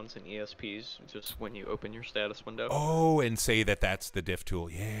OMW add-ons and ESPs just when you open your status window. Oh, and say that that's the diff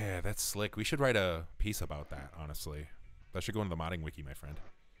tool. Yeah, that's slick. We should write a piece about that, honestly. That should go into the modding wiki, my friend.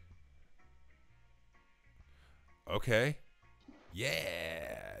 Okay.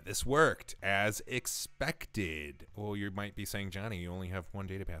 Yeah, this worked as expected. Well, you might be saying, Johnny, you only have one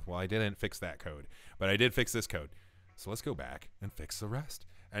data path. Well, I didn't fix that code, but I did fix this code. So let's go back and fix the rest.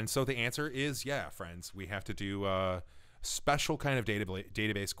 And so the answer is, yeah, friends, we have to do a special kind of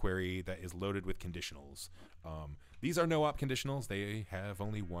database query that is loaded with conditionals. These are no-op conditionals. They have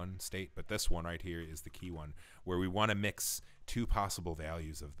only one state, but this one right here is the key one where we want to mix two possible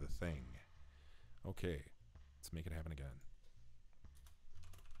values of the thing. Okay, let's make it happen again.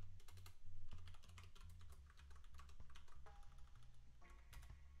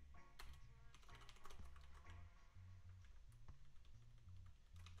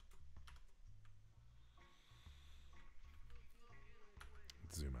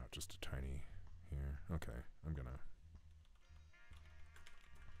 Zoom out just a tiny here. Okay, I'm gonna.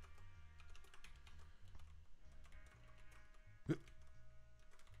 There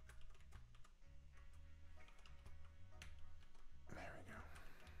we go.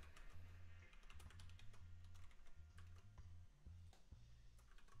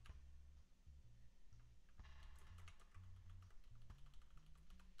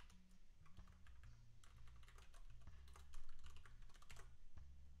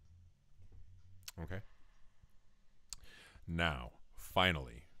 Okay. Now,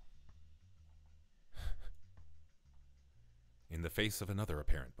 finally, in the face of another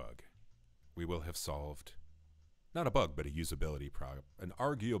apparent bug, we will have solved not a bug, but a usability problem, an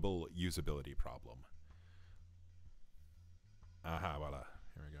arguable usability problem. Aha, voila.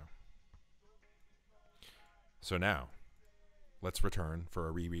 Here we go. So now, let's return for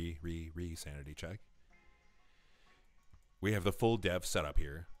a sanity check. We have the full dev setup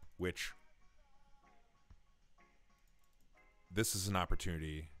here, which this is an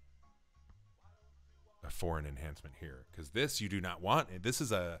opportunity for an enhancement here, because this you do not want. This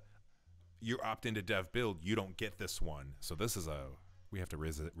is a, you opt into dev build, you don't get this one. So this is a, we have to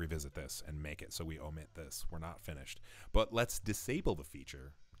revisit this and make it so we omit this. We're not finished. But let's disable the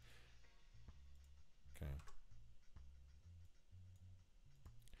feature. Okay.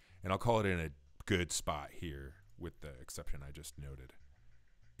 And I'll call it in a good spot here with the exception I just noted,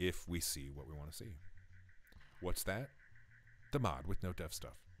 if we see what we want to see. What's that? The mod with no dev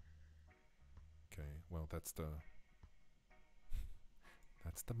stuff. Okay, well, that's the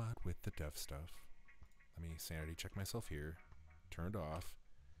mod with the dev stuff. Let me sanity check myself here. Turned off.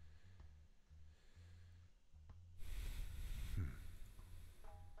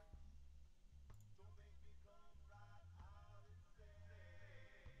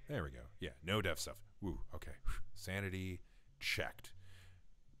 There we go. Yeah, no dev stuff. Woo, okay. Sanity checked.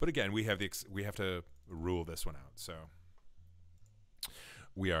 But again, we have to rule this one out. So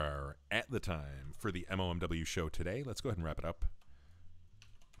we are at the time for the MOMW show today. Let's go ahead and wrap it up.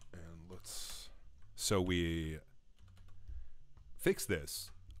 And let's, so we fix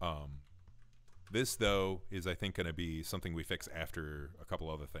this. This though is, I think, going to be something we fix after a couple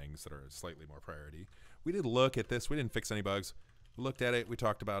other things that are slightly more priority. We did look at this. We didn't fix any bugs. We looked at it. We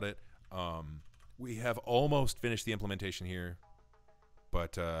talked about it. We have almost finished the implementation here,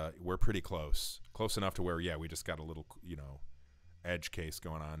 but we're pretty close. Close enough to where, yeah, we just got a little, edge case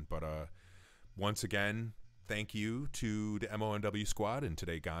going on. But once again, thank you to the MOMW squad and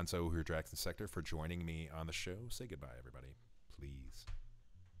today Gonzo, Hurdrax, and Sector for joining me on the show. Say goodbye, everybody, please.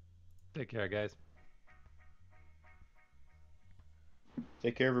 Take care, guys.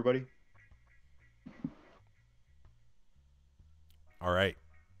 Take care, everybody. All right.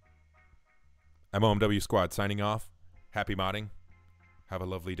 MOMW squad signing off. Happy modding. Have a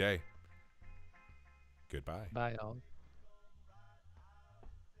lovely day. Goodbye. Bye, all.